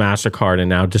Visa, MasterCard, and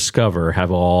now Discover have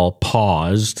all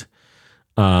paused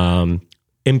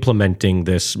implementing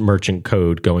this merchant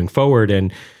code going forward.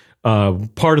 And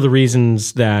part of the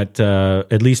reasons that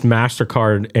at least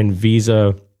MasterCard and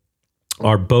Visa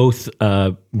are both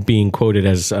being quoted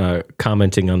as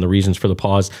commenting on the reasons for the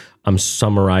pause. I'm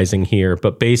summarizing here,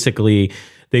 but basically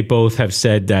they both have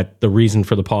said that the reason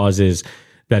for the pause is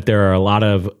that there are a lot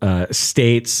of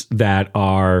states that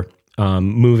are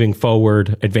moving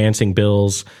forward, advancing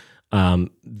bills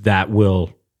that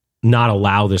will not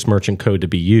allow this merchant code to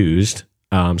be used,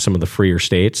 some of the freer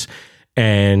states.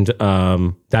 And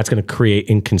that's going to create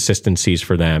inconsistencies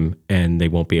for them, and they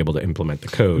won't be able to implement the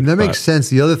code. And that makes sense.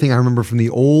 The other thing I remember from the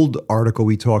old article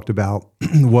we talked about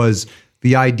was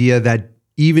the idea that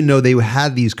even though they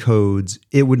had these codes,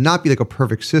 it would not be like a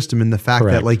perfect system in the fact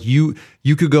that like you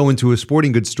could go into a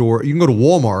sporting goods store, you can go to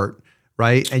Walmart,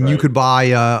 right? And you could buy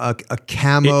a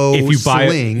camo if you buy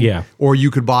sling, or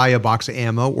you could buy a box of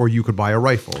ammo, or you could buy a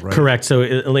rifle, right? Correct. So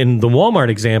in the Walmart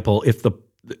example, if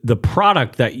the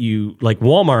product that you like,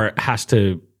 Walmart has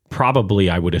to probably,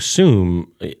 I would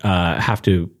assume, have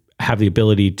to have the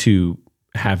ability to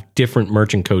have different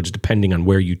merchant codes depending on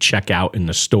where you check out in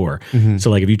the store. Mm-hmm.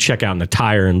 So like if you check out in the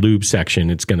tire and lube section,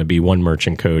 it's going to be one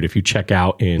merchant code. If you check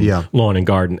out in lawn and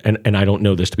garden, and I don't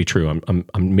know this to be true,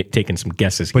 I'm taking some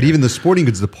guesses. But here. Even the sporting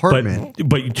goods department.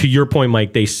 But to your point,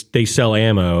 Mike, they sell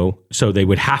ammo, so they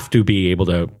would have to be able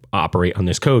to operate on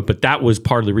this code. But that was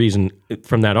part of the reason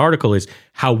from that article is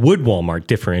how would Walmart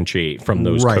differentiate from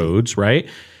those codes, right?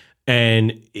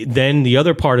 And then the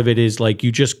other part of it is like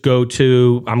you just go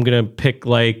to, I'm going to pick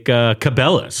like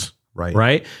Cabela's,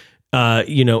 right? How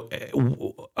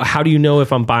do you know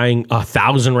if I'm buying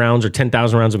 1,000 rounds or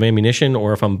 10,000 rounds of ammunition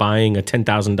or if I'm buying a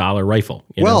 $10,000 rifle?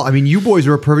 I mean, you boys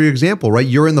are a perfect example, right?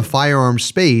 You're in the firearm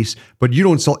space, but you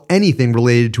don't sell anything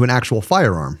related to an actual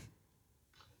firearm.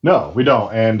 No, we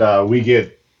don't. And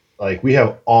we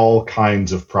have all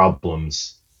kinds of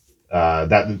problems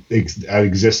that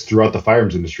exist throughout the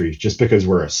firearms industry just because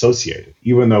we're associated,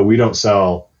 even though we don't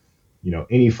sell,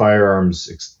 any firearms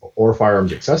or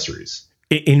firearms accessories.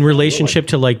 In relationship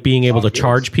to like being able to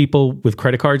charge people with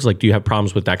credit cards, like do you have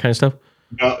problems with that kind of stuff?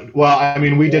 Well, I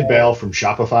mean, we did bail from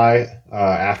Shopify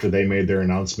after they made their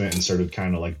announcement and started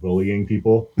kind of like bullying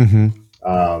people.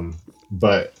 Mm-hmm.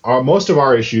 But most of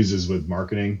our issues is with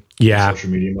marketing, social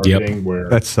media marketing, where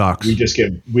that sucks. We just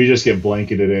get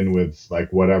blanketed in with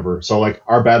like whatever. So like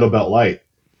our Battle Belt Light,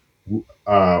 we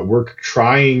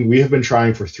have been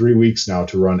trying for 3 weeks now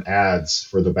to run ads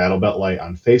for the Battle Belt Light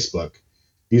on Facebook.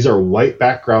 These are white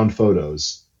background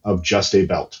photos of just a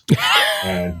belt,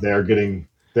 and they're getting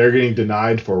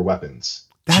denied for weapons.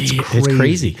 That's crazy. It's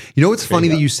crazy. You know what's funny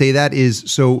that you say that is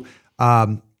so.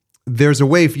 There's a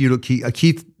way for you to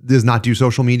Keith does not do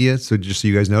social media, so just so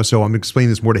you guys know. So I'm explaining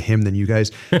this more to him than you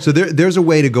guys. So there's a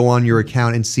way to go on your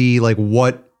account and see like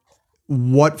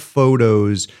what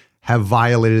photos have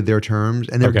violated their terms,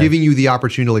 and they're giving you the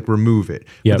opportunity to like remove it.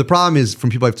 But the problem is,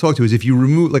 from people I've talked to, is if you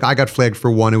remove, like I got flagged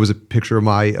for one, it was a picture of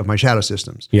my shadow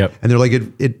systems. And they're like,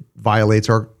 it violates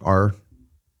our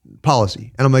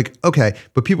policy. And I'm like, okay,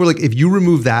 but people are like, if you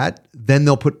remove that, then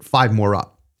they'll put 5 more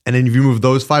up. And then if you remove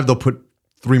those 5, they'll put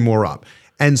 3 more up.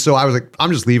 And so I was like,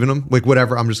 I'm just leaving them. Like,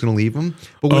 whatever, I'm just going to leave them.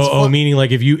 But meaning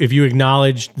like if you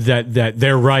acknowledge that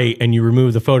they're right and you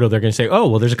remove the photo, they're going to say, oh,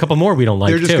 well, there's a couple more we don't like.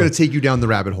 They're just going to take you down the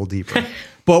rabbit hole deeper.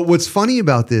 But what's funny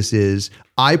about this is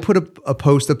I put a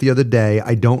post up the other day.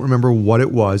 I don't remember what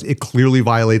it was. It clearly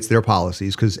violates their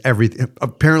policies because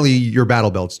apparently your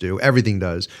battle belts do. Everything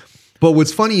does. But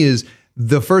what's funny is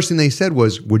the first thing they said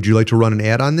was, would you like to run an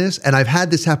ad on this? And I've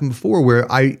had this happen before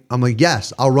where I'm like,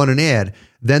 yes, I'll run an ad.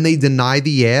 Then they deny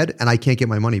the ad and I can't get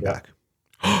my money back.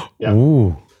 Yeah.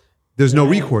 Ooh. There's no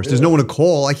recourse. There's no one to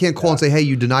call. I can't call and say, hey,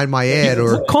 you denied my ad,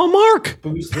 or call Mark.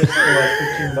 Boost this for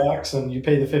like $15 and you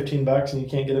pay the $15 and you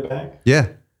can't get it back. Yeah.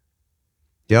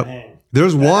 Yep. Dang.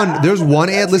 There's one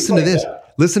ad. Listen to this.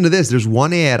 Listen to this. There's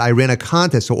one ad. I ran a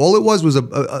contest. So all it was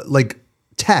a like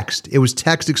text. It was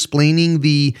text explaining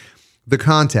the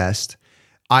contest.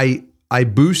 I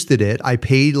boosted it. I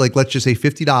paid like, let's just say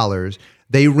 $50.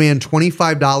 They ran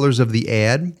 $25 of the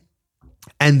ad.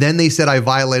 And then they said I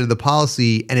violated the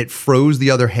policy and it froze the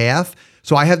other half.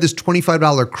 So I have this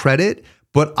 $25 credit,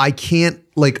 but I can't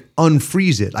like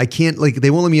unfreeze it. I can't like, they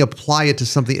won't let me apply it to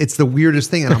something. It's the weirdest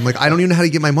thing. And I'm like, I don't even know how to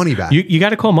get my money back. You got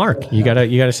to call Mark. You got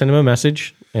to send him a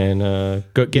message and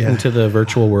get into the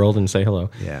virtual world and say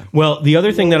hello. Yeah. Well, the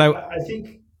other thing that I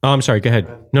think. Oh, I'm sorry. Go ahead.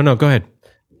 No, go ahead.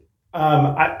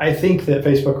 I think that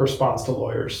Facebook responds to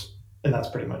lawyers, and that's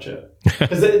pretty much it.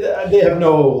 Because they have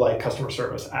no like customer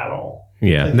service at all.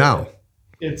 Yeah. No.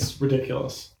 It's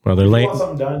ridiculous. Well, they're if you laying. want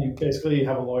something done, you basically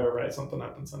have a lawyer write something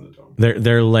up and send it to them.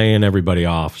 They're laying everybody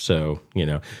off. So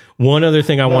one other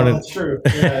thing I wanted. That's true.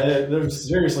 Yeah, there's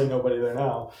seriously nobody there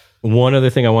now. One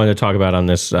other thing I wanted to talk about on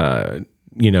this,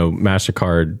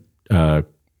 MasterCard.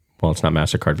 Well, it's not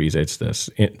MasterCard Visa. It's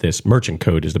this merchant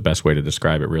code is the best way to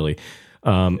describe it. Really.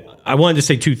 I wanted to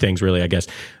say 2 things, really. I guess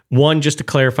one, just to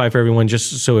clarify for everyone,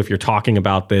 just so if you're talking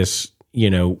about this,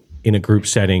 in a group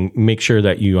setting, make sure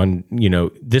that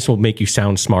this will make you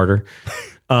sound smarter.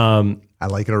 I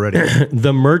like it already.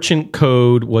 The merchant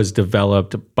code was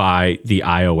developed by the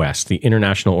iOS, the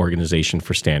International Organization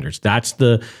for Standards. That's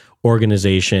the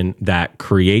organization that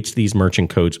creates these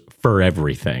merchant codes for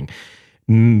everything.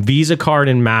 Visa card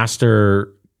and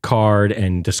MasterCard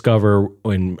and Discover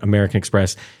and American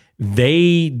Express,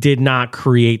 they did not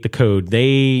create the code.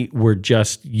 They were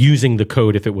just using the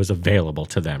code if it was available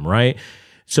to them, right?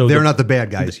 So they're not the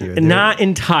bad guys here. Not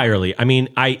entirely. I mean,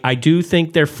 I do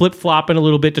think they're flip-flopping a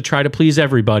little bit to try to please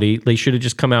everybody. They should have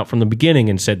just come out from the beginning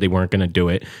and said they weren't going to do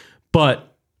it.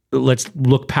 But let's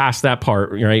look past that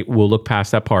part, right? We'll look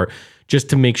past that part just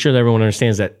to make sure that everyone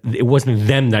understands that it wasn't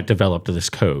them that developed this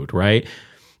code, right?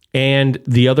 And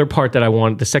the other part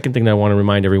that the second thing that I want to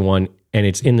remind everyone, and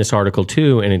it's in this article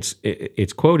too, and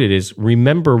it's quoted, is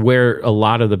remember where a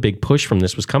lot of the big push from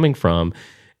this was coming from.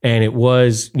 And it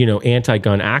was,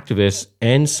 anti-gun activists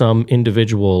and some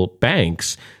individual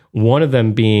banks, one of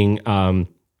them being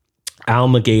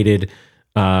Amalgamated.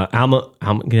 Can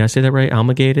I say that right?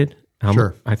 Amalgamated?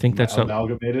 Sure. I think that's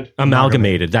Amalgamated.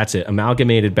 Amalgamated. That's it.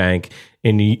 Amalgamated Bank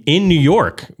in New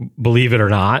York, believe it or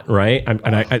not, right?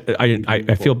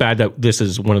 I feel bad that this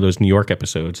is one of those New York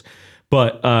episodes.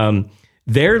 But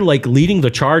they're like leading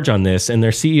the charge on this, and their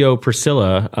CEO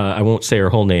Priscilla, I won't say her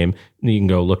whole name. You can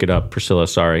go look it up. Priscilla,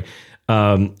 sorry.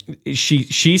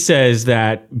 She says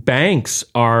that banks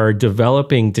are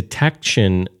developing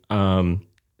detection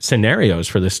scenarios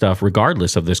for this stuff,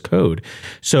 regardless of this code.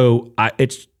 So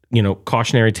it's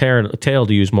cautionary tale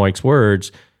to use Mike's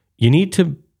words. You need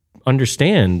to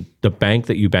understand the bank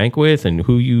that you bank with and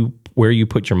where you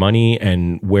put your money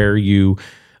and where you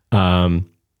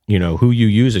who you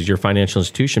use as your financial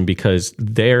institution, because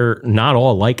they're not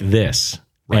all like this.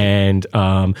 Right. And,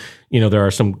 there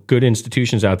are some good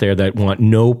institutions out there that want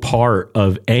no part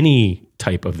of any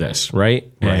type of this.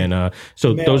 Right. And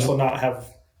so you may those also not have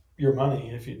your money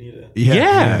if you need it.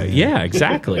 Yeah,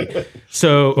 exactly.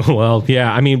 So, well,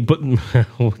 yeah, I mean, but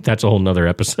that's a whole nother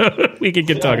episode. We could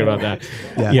get talking about that.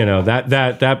 Yeah.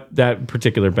 That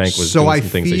particular bank was doing some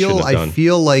things they shouldn't have done.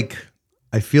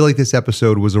 I feel like this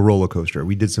episode was a roller coaster.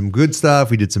 We did some good stuff.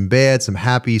 We did some bad, some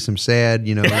happy, some sad.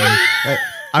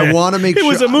 I want to make sure it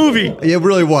was a movie. It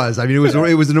really was. I mean, it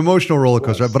was an emotional roller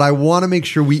coaster. But I want to make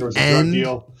sure we end.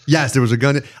 Yes, there was a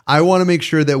gun. I want to make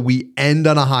sure that we end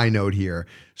on a high note here.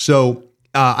 So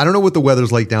I don't know what the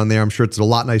weather's like down there. I'm sure it's a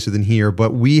lot nicer than here.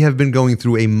 But we have been going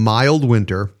through a mild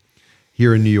winter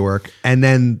here in New York, and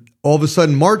then all of a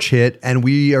sudden March hit and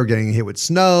we are getting hit with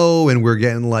snow, and we're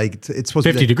getting like, it's supposed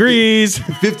 50 to be degrees,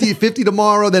 50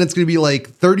 tomorrow. Then it's going to be like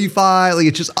 35. Like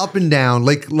it's just up and down,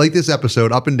 like this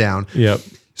episode, up and down. Yep.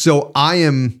 So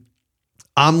I'm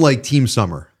like team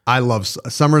summer. I love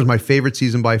summer is my favorite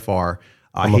season by far.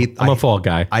 I'm a fall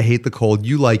guy. I hate the cold.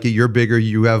 You like it. You're bigger.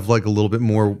 You have like a little bit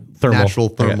more natural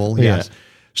thermal. Yeah. Yes.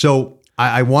 So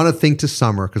I want to think to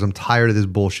summer because I'm tired of this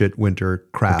bullshit winter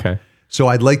crap. Okay. So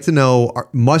I'd like to know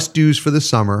must-dos for the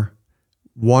summer,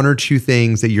 1 or 2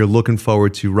 things that you're looking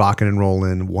forward to rocking and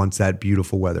rolling once that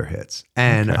beautiful weather hits.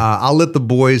 And I'll let the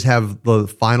boys have the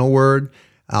final word.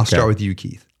 I'll start with you,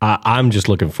 Keith. I'm just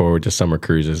looking forward to summer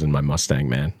cruises in my Mustang,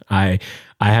 man. I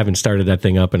haven't started that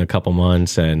thing up in a couple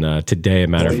months, and today, a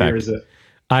matter of fact,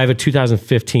 I have a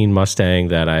 2015 Mustang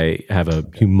that I have a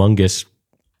humongous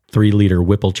 3-liter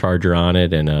Whipple Charger on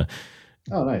it, and a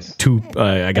nice.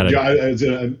 I got I was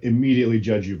gonna immediately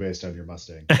judge you based on your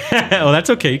Mustang. Well, that's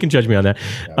okay. You can judge me on that.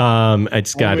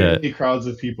 It's got How many crowds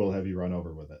of people have you run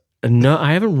over with it? No,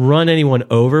 I haven't run anyone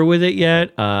over with it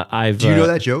yet. Do you know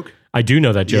that joke? I do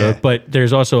know that joke, but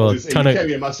there's also a ton of. You can't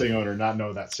be a Mustang owner and not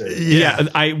know that series. Yeah,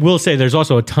 I will say there's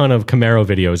also a ton of Camaro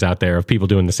videos out there of people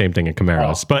doing the same thing in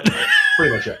Camaros, but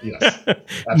pretty much, yes.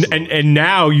 and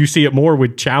now you see it more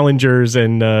with Challengers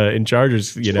and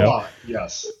Chargers, you know.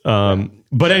 Yes.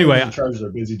 But anyway, Chargers are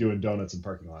busy doing donuts in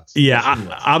parking lots. Yeah,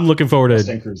 I'm looking forward to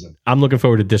Mustang cruising. I'm looking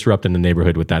forward to disrupting the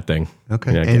neighborhood with that thing.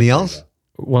 Okay. Yeah, anything else?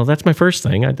 Well, that's my first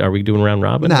thing. Are we doing round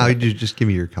robin? No, you just give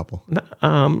me your couple.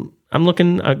 I'm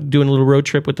looking, doing a little road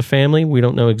trip with the family. We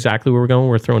don't know exactly where we're going.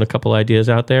 We're throwing a couple ideas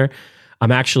out there.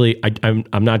 I'm actually, I'm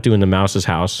not doing the Mouse's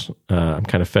house. I'm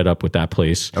kind of fed up with that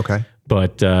place. Okay.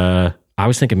 But I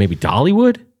was thinking maybe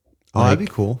Dollywood. Oh, that'd be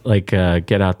cool. Like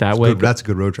get out that way. That's a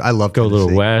good road trip. I love go Tennessee. a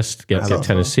little west. Get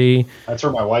Tennessee. That's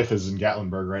where my wife is in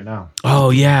Gatlinburg right now. Oh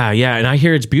yeah, and I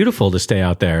hear it's beautiful to stay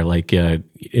out there, like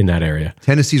in that area.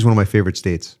 Tennessee is one of my favorite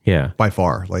states. Yeah, by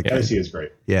far. Like Tennessee is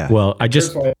great. Yeah. Well, I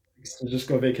just go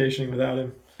vacationing without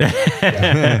him.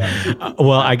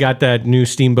 Well, I got that new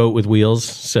steamboat with wheels,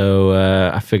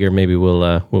 so I figure maybe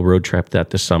we'll road trip that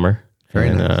this summer.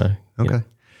 Very nice. Okay. Yeah.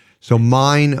 So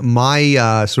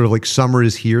my sort of like summer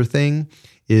is here thing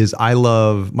is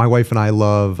my wife and I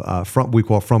love we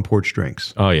call it front porch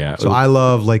drinks. Oh yeah. So I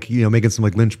love making some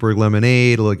like Lynchburg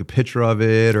lemonade or like a picture of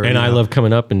it. Or, and I love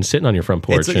coming up and sitting on your front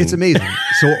porch. It's amazing.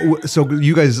 So just so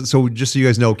you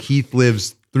guys know, Keith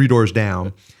lives 3 doors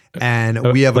down.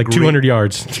 And we have like 200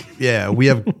 yards. Yeah, we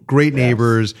have great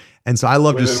neighbors, and so I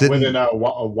love just sitting within a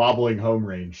wobbling home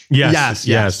range.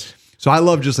 Yes. So I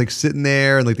love just like sitting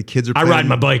there, and like the kids are playing. I ride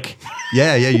my bike.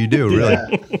 Yeah, you do really.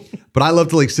 But I love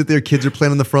to like sit there. Kids are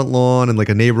playing on the front lawn, and like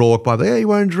a neighbor will walk by, like, "Hey, you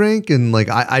want a drink?" And like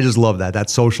I just love that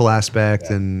social aspect,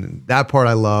 and that part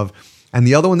I love. And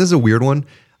the other one, this is a weird one.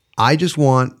 I just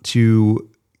want to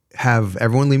have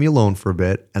everyone leave me alone for a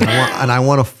bit, and I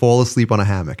want to fall asleep on my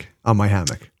hammock.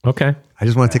 Okay. I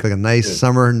just want to take like a nice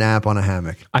summer nap on a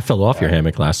hammock. I fell off your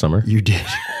hammock last summer. You did.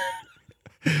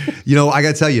 I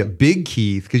got to tell you, Big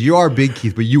Keith, because you are Big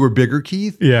Keith, but you were Bigger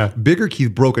Keith. Yeah. Bigger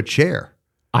Keith broke a chair.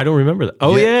 I don't remember that.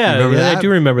 Oh yeah, I do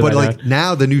remember that. But like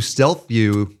now the new Stealth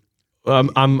View.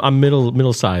 I'm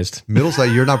middle sized. Middle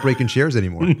sized. You're not breaking chairs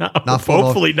anymore. No,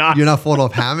 hopefully not. You're not falling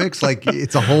off hammocks. Like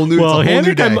it's a whole new. Well, it's a whole hammock.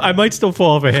 new day. I might still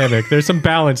fall off a hammock. There's some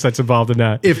balance that's involved in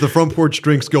that. If the front porch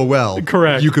drinks go well,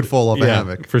 correct, you could fall off a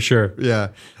hammock for sure. Yeah.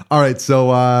 All right. So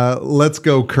let's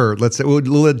go, Kurt. We'll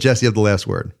let Jesse have the last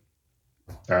word.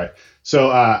 All right.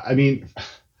 So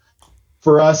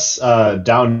for us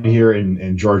down here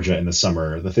in Georgia in the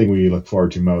summer, the thing we look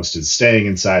forward to most is staying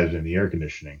inside in the air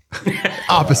conditioning.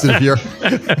 Opposite of here.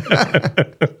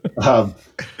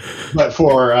 But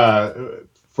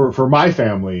for my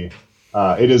family,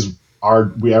 it is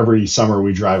every summer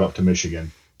we drive up to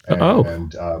Michigan.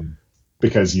 And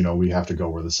because we have to go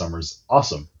where the summer's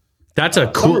awesome. That's a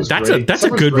cool. That's a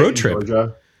good road trip.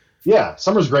 Georgia. Yeah,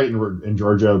 summer's great in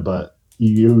Georgia, but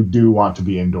you do want to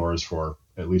be indoors for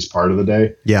at least part of the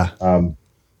day. Yeah.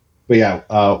 But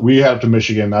yeah, we head up to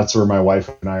Michigan. That's where my wife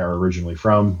and I are originally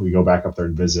from. We go back up there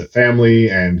and visit family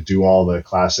and do all the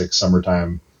classic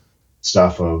summertime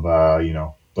stuff of,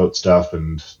 boat stuff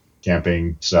and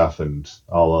camping stuff and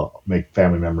all make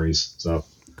family memories. So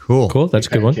cool. That's a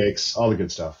good one. Cakes, all the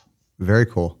good stuff. Very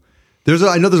cool.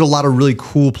 I know there's a lot of really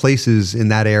cool places in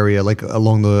that area, like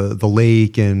along the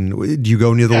lake. And do you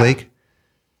go near the lake?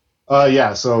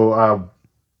 Yeah. So,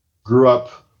 grew up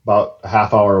about a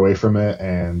half hour away from it,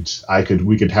 and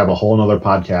we could have a whole nother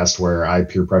podcast where I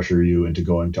peer pressure you into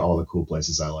going to all the cool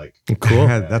places I like. Cool.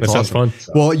 That sounds fun.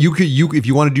 So. Well, you if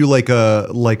you want to do like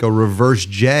a reverse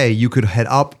J, you could head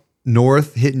up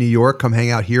north, hit New York, come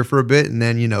hang out here for a bit, and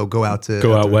then go out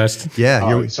west.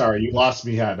 Yeah. Sorry, you lost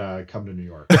me at come to New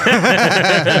York. The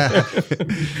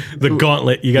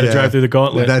gauntlet. You got to drive through the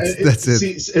gauntlet. That's it.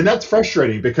 See, and that's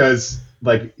frustrating because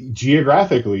like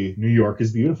geographically, New York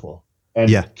is beautiful. And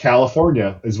Yeah.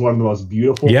 California is one of the most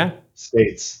beautiful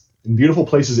states and beautiful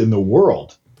places in the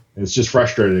world. And it's just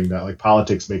frustrating that like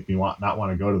politics make me not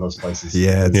want to go to those places.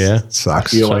 Yeah, it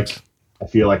sucks. I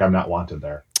feel like I'm not wanted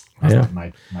there. That's not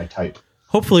my type.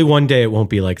 Hopefully one day it won't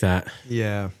be like that.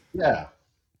 Yeah. Yeah.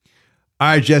 All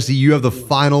right, Jesse, you have the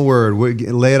final word.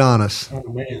 Lay it on us. Oh,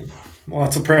 man.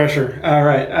 Lots of pressure. All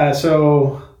right.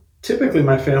 So typically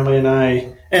my family and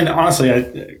I, and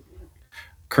honestly,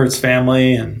 Kurt's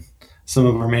family and some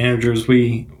of our managers,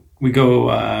 we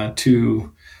go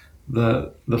to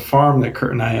the farm that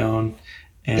Kurt and I own,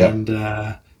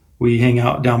 and we hang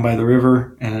out down by the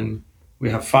river, and we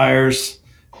have fires,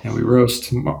 and we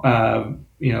roast,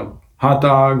 hot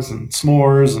dogs and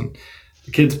s'mores, and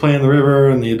the kids play in the river,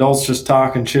 and the adults just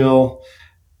talk and chill,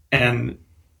 and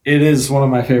it is one of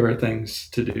my favorite things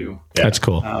to do. Yeah. That's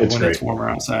cool. It's warmer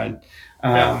outside.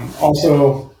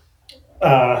 Also,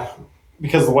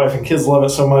 because the wife and kids love it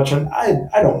so much, and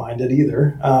I don't mind it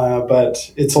either,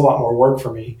 but it's a lot more work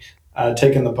for me,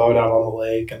 taking the boat out on the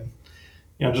lake and,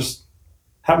 just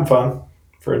having fun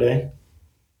for a day.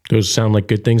 Those sound like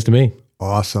good things to me.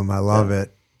 Awesome. I love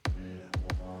it.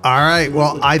 All right.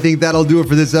 Well, I think that'll do it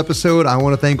for this episode. I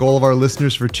want to thank all of our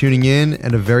listeners for tuning in,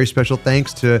 and a very special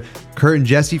thanks to Kurt and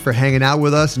Jesse for hanging out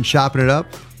with us and chopping it up.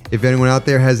 If anyone out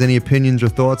there has any opinions or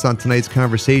thoughts on tonight's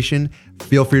conversation,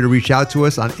 feel free to reach out to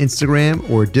us on Instagram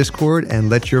or Discord and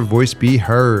let your voice be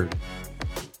heard.